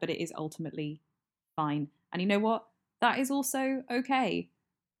fresh air, but it is ultimately fine. And you know what? That is also okay.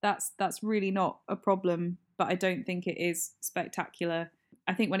 That's really not a problem, but I don't think it is spectacular.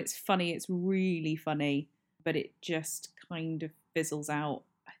 I think when it's funny, it's really funny, but it just kind of fizzles out,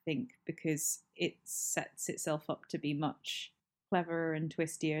 I think, because it sets itself up to be much cleverer and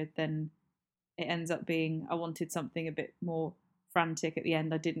twistier than it ends up being. I wanted something a bit more frantic at the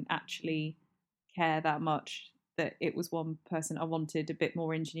end. I didn't actually care that much that it was one person. I wanted a bit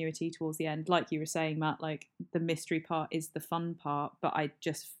more ingenuity towards the end. Like you were saying, Matt, like the mystery part is the fun part, but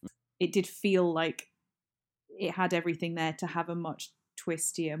it did feel like it had everything there to have a much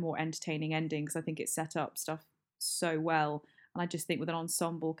twistier, more entertaining ending, because I think it set up stuff so well. And I just think with an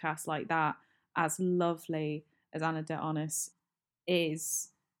ensemble cast like that, as lovely as Ana de Armas is,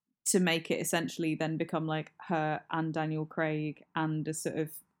 to make it essentially then become like her and Daniel Craig and a sort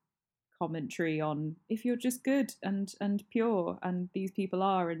of commentary on if you're just good and pure, and these people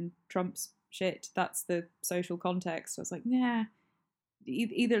are, and Trump's shit, that's the social context. I was like, yeah,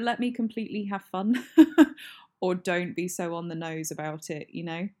 either let me completely have fun or don't be so on the nose about it,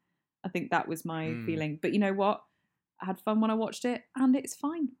 I think that was my feeling. But you know what? I had fun when I watched it, and it's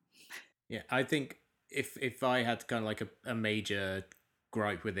fine. Yeah, I think if I had kind of like a major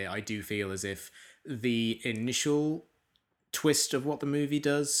gripe with it, I do feel as if the initial twist of what the movie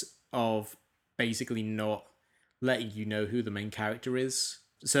does, of basically not letting you know who the main character is,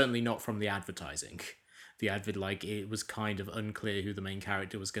 certainly not from the advertising. The advert, like, it was kind of unclear who the main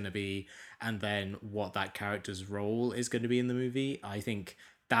character was going to be, and then what that character's role is going to be in the movie. I think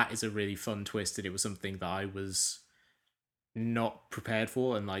that is a really fun twist, and it was something that I was not prepared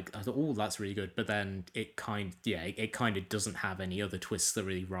for, and like I thought, oh, that's really good, but then it kind of doesn't have any other twists that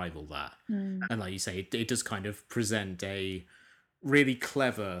really rival that. And like you say, it does kind of present a really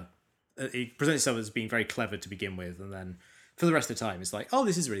clever. It presents itself as being very clever to begin with, and then for the rest of the time, it's like, oh,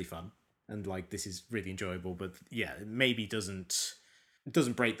 this is really fun, and like this is really enjoyable. But yeah, it maybe doesn't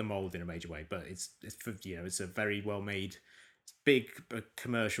break the mold in a major way, but it's a very well made, big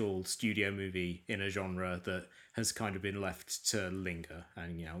commercial studio movie in a genre that has kind of been left to linger,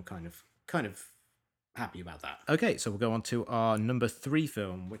 and I'm kind of happy about that. Okay, so we'll go on to our number 3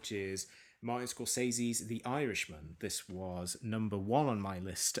 film, which is Martin Scorsese's The Irishman. This was number 1 on my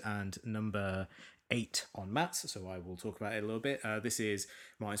list and number 8 on Matt's, so I will talk about it a little bit. This is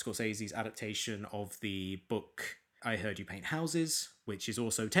Martin Scorsese's adaptation of the book I Heard You Paint Houses, which is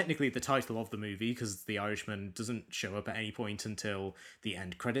also technically the title of the movie because The Irishman doesn't show up at any point until the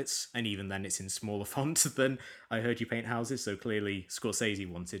end credits, and even then it's in smaller font than I Heard You Paint Houses, so clearly Scorsese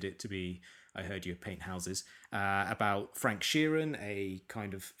wanted it to be I Heard You Paint Houses, about Frank Sheeran, a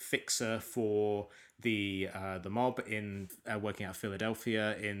kind of fixer for the mob in working out of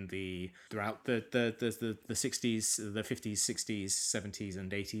Philadelphia throughout the 60s, the 50s, 60s, 70s,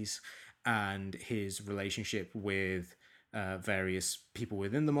 and 80s, and his relationship with various people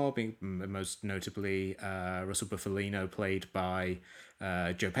within the mob, most notably Russell Bufalino, played by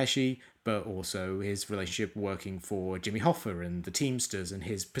Joe Pesci, but also his relationship working for Jimmy Hoffa and the Teamsters, and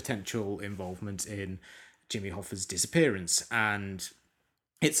his potential involvement in Jimmy Hoffa's disappearance. And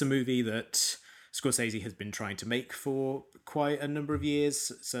it's a movie that Scorsese has been trying to make for quite a number of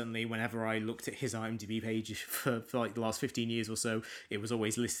years. Certainly, whenever I looked at his IMDb page for like the last 15 years or so, it was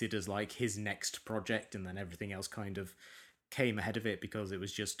always listed as like his next project, and then everything else kind of came ahead of it because it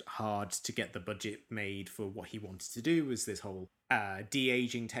was just hard to get the budget made for what he wanted to do. Was this whole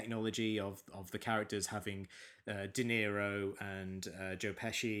de-aging technology of the characters, having De Niro and Joe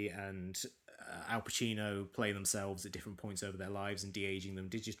Pesci and Al Pacino play themselves at different points over their lives and de-aging them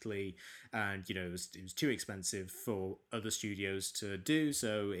digitally, and it was too expensive for other studios to do,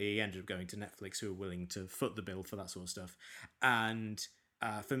 so he ended up going to Netflix, who were willing to foot the bill for that sort of stuff. And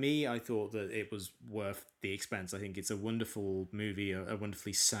for me, I thought that it was worth the expense. I think it's a wonderful movie, a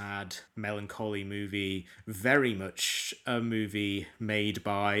wonderfully sad, melancholy movie, very much a movie made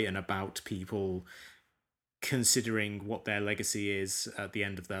by and about people considering what their legacy is at the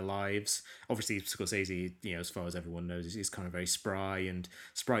end of their lives. Obviously, Scorsese, as far as everyone knows, is kind of very spry and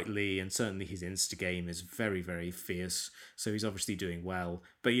sprightly, and certainly his Insta game is very, very fierce. So he's obviously doing well.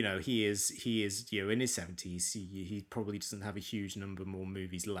 But he is in his 70s. He probably doesn't have a huge number more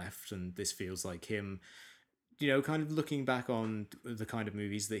movies left, and this feels like him kind of looking back on the kind of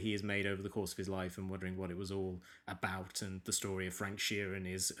movies that he has made over the course of his life and wondering what it was all about. And the story of Frank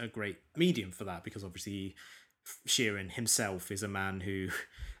Sheeran is a great medium for that, because obviously Sheeran himself is a man who,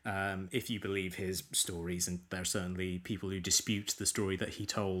 if you believe his stories, and there are certainly people who dispute the story that he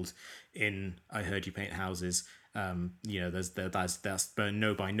told in I Heard You Paint Houses, that's by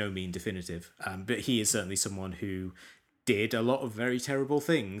no means definitive. But he is certainly someone who did a lot of very terrible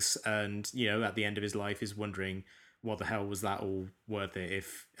things, and at the end of his life is wondering what the hell was that all worth it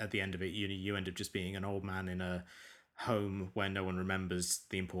if at the end of it you end up just being an old man in a home where no one remembers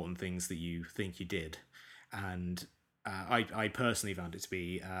the important things that you think you did. And I personally found it to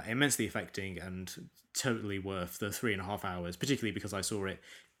be immensely affecting and totally worth the 3.5 hours, particularly because I saw it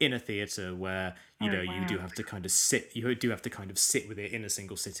in a theatre where you do have to kind of sit with it in a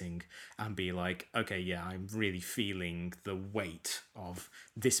single sitting and be like, okay, yeah, I'm really feeling the weight of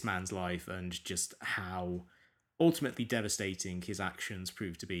this man's life and just how ultimately devastating his actions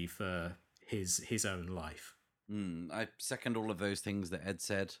proved to be for his own life. I second all of those things that Ed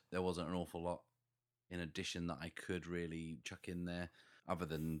said. There wasn't an awful lot in addition that I could really chuck in there, other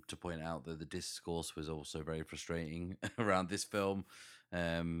than to point out that the discourse was also very frustrating around this film,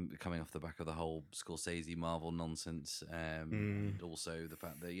 coming off the back of the whole Scorsese Marvel nonsense, and also the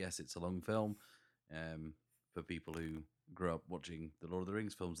fact that, yes, it's a long film. For people who grew up watching the Lord of the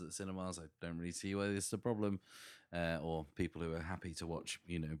Rings films at the cinemas, I don't really see why this is a problem, or people who are happy to watch,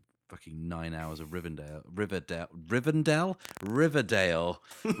 fucking 9 hours of Rivendell,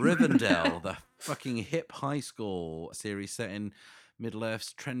 the fucking hip high school series set in Middle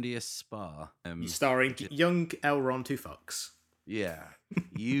Earth's trendiest spa. Starring young Elrond who fucks. Yeah,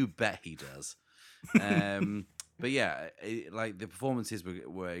 you bet he does. But yeah, the performances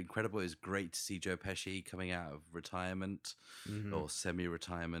were incredible. It was great to see Joe Pesci coming out of retirement or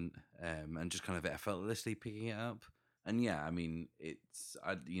semi-retirement, and just kind of effortlessly picking it up. And yeah, I mean,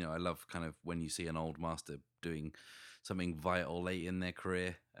 I love kind of when you see an old master doing something vital late in their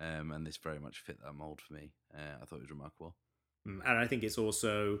career, and this very much fit that mold for me. I thought it was remarkable. And I think it's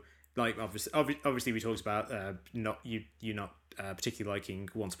also like obviously we talked about not you not particularly liking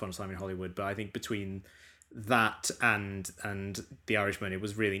Once Upon a Time in Hollywood, but I think between that and The Irishman, it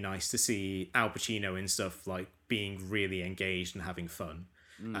was really nice to see Al Pacino in stuff like being really engaged and having fun,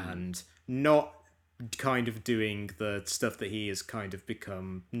 and not kind of doing the stuff that he has kind of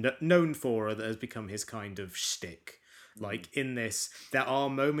become known for, or that has become his kind of shtick. Like in this, there are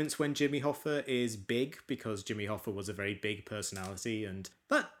moments when Jimmy Hoffa is big because Jimmy Hoffa was a very big personality, and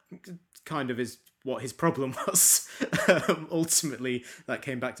that kind of is what his problem was. Ultimately, that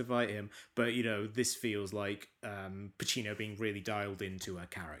came back to bite him. But you know, this feels like Pacino being really dialed into a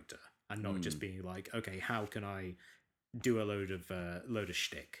character and not just being like, okay, how can I do a load of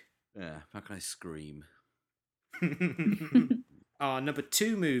shtick? Yeah, how can I scream? Our number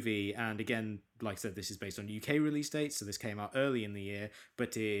 2 movie, and again, like I said, this is based on UK release dates, so this came out early in the year,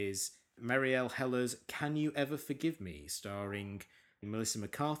 but is Marielle Heller's Can You Ever Forgive Me, starring Melissa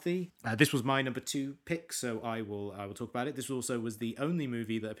McCarthy. This was my number 2 pick, so I will talk about it. This also was the only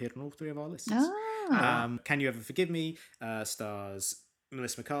movie that appeared on all 3 of our lists. Can You Ever Forgive Me stars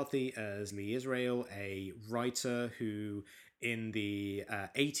Melissa McCarthy as Lee Israel, a writer who in the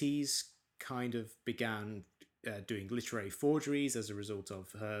 80s kind of began doing literary forgeries as a result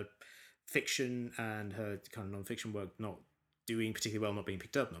of her fiction and her kind of non-fiction work not doing particularly well, not being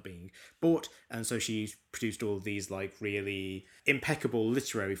picked up, not being bought, and so she produced all of these like really impeccable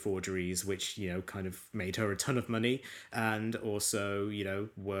literary forgeries, which, you know, kind of made her a ton of money, and also, you know,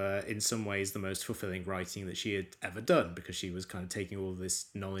 were in some ways the most fulfilling writing that she had ever done, because she was kind of taking all this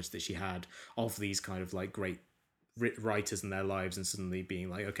knowledge that she had of these kind of like great writers and their lives and suddenly being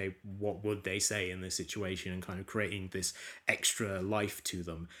like, okay, what would they say in this situation, and kind of creating this extra life to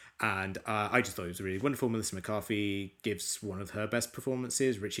them. And I just thought it was really wonderful. Melissa McCarthy gives one of her best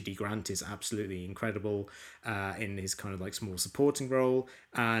performances. Richard E. Grant is absolutely incredible in his kind of like small supporting role,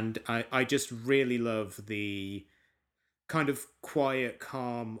 and I just really love the kind of quiet,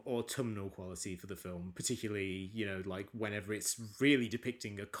 calm, autumnal quality for the film, particularly, you know, like whenever it's really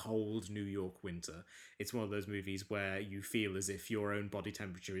depicting a cold New York winter. It's one of those movies where you feel as if your own body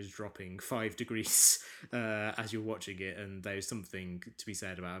temperature is dropping 5 degrees as you're watching it, and there's something to be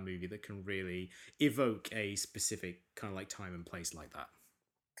said about a movie that can really evoke a specific kind of like time and place like that.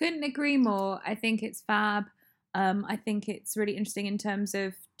 Couldn't agree more. I think it's fab. I think it's really interesting in terms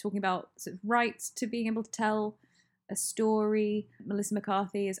of talking about sort of rights to being able to tell a story. Melissa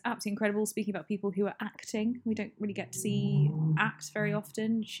McCarthy is absolutely incredible. Speaking about people who are acting, we don't really get to see act very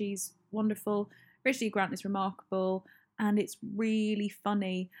often. She's wonderful. Richard E. Grant is remarkable, and it's really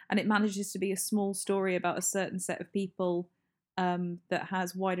funny, and it manages to be a small story about a certain set of people that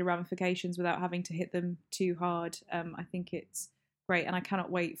has wider ramifications without having to hit them too hard. I think it's great, and I cannot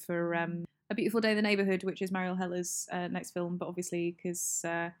wait for A Beautiful Day in the Neighborhood, which is Marielle Heller's next film, but obviously because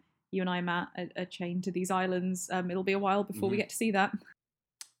you and I, Matt, are chained to these islands, it'll be a while before we get to see that.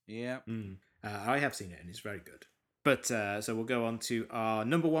 Yeah. I have seen it, and it's very good. But so we'll go on to our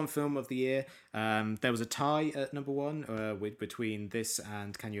number 1 film of the year. There was a tie at number 1 between this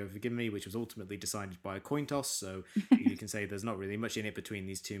and Can You Ever Forgive Me, which was ultimately decided by a coin toss. So you can say there's not really much in it between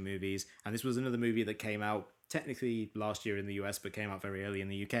these 2 movies. And this was another movie that came out technically last year in the US, but came out very early in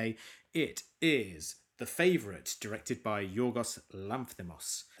the UK. It is The Favourite, directed by Yorgos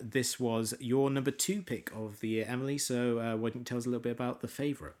Lanthimos. This was your number 2 pick of the year, Emily. So why don't you tell us a little bit about The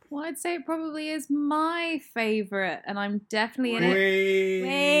Favourite? Well, I'd say it probably is my favourite, and I'm definitely in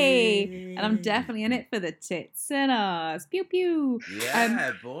it. And I'm definitely in it for the tits and ass. Pew pew.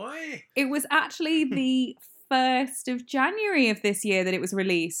 Yeah, boy. It was actually the 1st of January of this year that it was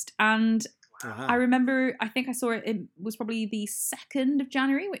released, and I remember, I think I saw it was probably the 2nd of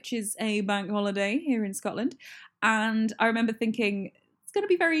January, which is a bank holiday here in Scotland. And I remember thinking, it's going to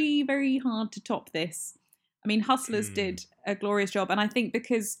be very, very hard to top this. I mean, Hustlers did a glorious job. And I think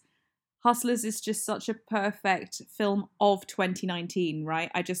because Hustlers is just such a perfect film of 2019,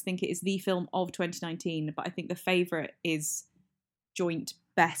 right? I just think it is the film of 2019. But I think The Favourite is joint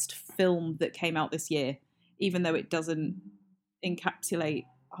best film that came out this year, even though it doesn't encapsulate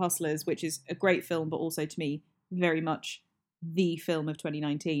Hustlers, which is a great film, but also to me very much the film of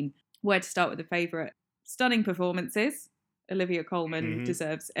 2019. Where to start with The Favourite? Stunning performances. Olivia Colman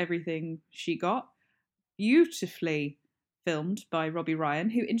deserves everything she got. Beautifully filmed by Robbie Ryan,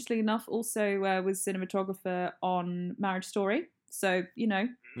 who interestingly enough also was cinematographer on Marriage Story. So, you know,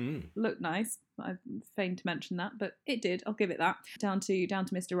 looked nice. I feigned to mention that, but it did. I'll give it that. Down to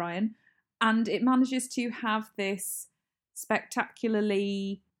Mr. Ryan. And it manages to have this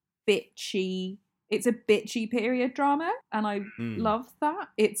spectacularly bitchy, it's a bitchy period drama, and I love that.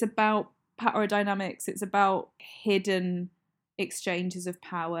 It's about power dynamics, it's about hidden exchanges of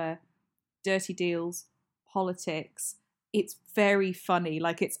power, dirty deals, politics. It's very funny.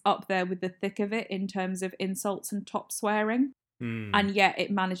 Like, it's up there with the thick of it in terms of insults and top swearing. And yet it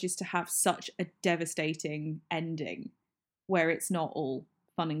manages to have such a devastating ending where it's not all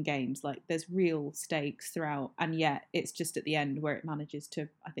fun and games. Like, there's real stakes throughout, and yet it's just at the end where it manages to,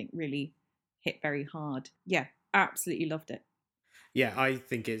 I think, really hit very hard. Yeah, absolutely loved it. Yeah, I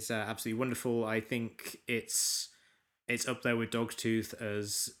think it's absolutely wonderful. I think it's up there with Dogtooth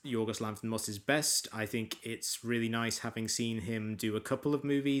as Yorgos Lanthimos' best. I think it's really nice having seen him do a couple of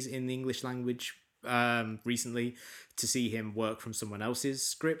movies in the English language recently, to see him work from someone else's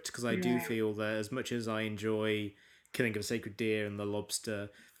script, because I do feel that as much as I enjoy Killing of a Sacred Deer and The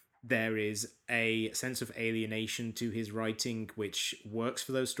Lobster, there is a sense of alienation to his writing which works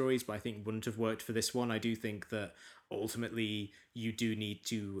for those stories, but I think wouldn't have worked for this one. I do think that ultimately you do need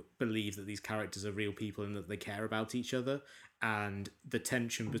to believe that these characters are real people and that they care about each other, and the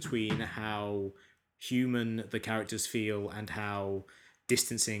tension between how human the characters feel and how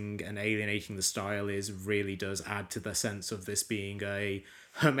distancing and alienating the style is really does add to the sense of this being a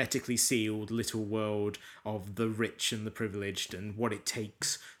hermetically sealed little world of the rich and the privileged, and what it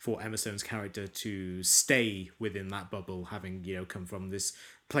takes for Emma Stone's character to stay within that bubble, having, you know, come from this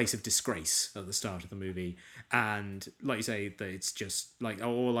place of disgrace at the start of the movie. And like you say, that it's just like,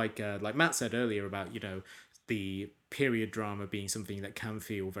 or like Matt said earlier about, you know, the period drama being something that can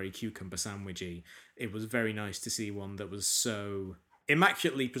feel very cucumber sandwichy. It was very nice to see one that was so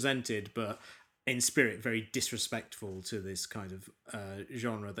immaculately presented, but in spirit very disrespectful to this kind of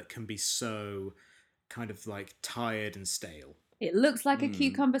genre that can be so kind of like tired and stale. It looks like a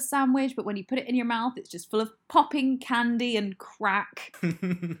cucumber sandwich, but when you put it in your mouth, it's just full of popping candy and crack.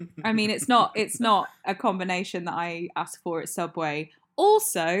 I mean, it's not a combination that I asked for at Subway.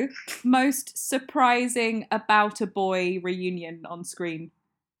 Also, most surprising About a Boy reunion on screen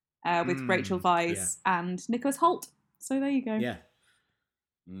with Rachel Weisz and Nicholas Hoult. So there you go. Yeah.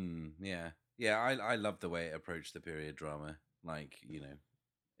 Yeah, I love the way it approached the period drama. Like, you know,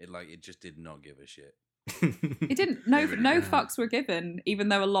 it just did not give a shit. It didn't. No fucks were given, even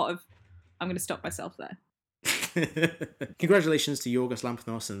though a lot of... I'm going to stop myself there. Congratulations to Yorgos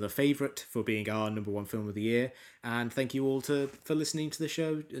Lanthimos and The Favourite for being our number one film of the year, and thank you all for listening to the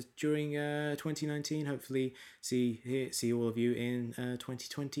show during 2019. Hopefully see all of you in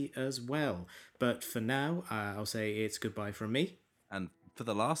 2020 as well. But for now, I'll say it's goodbye from me. And for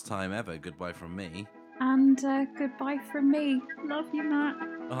the last time ever, goodbye from me. And goodbye from me. Love you, Matt.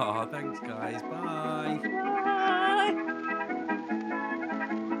 Oh, thanks, guys. Bye.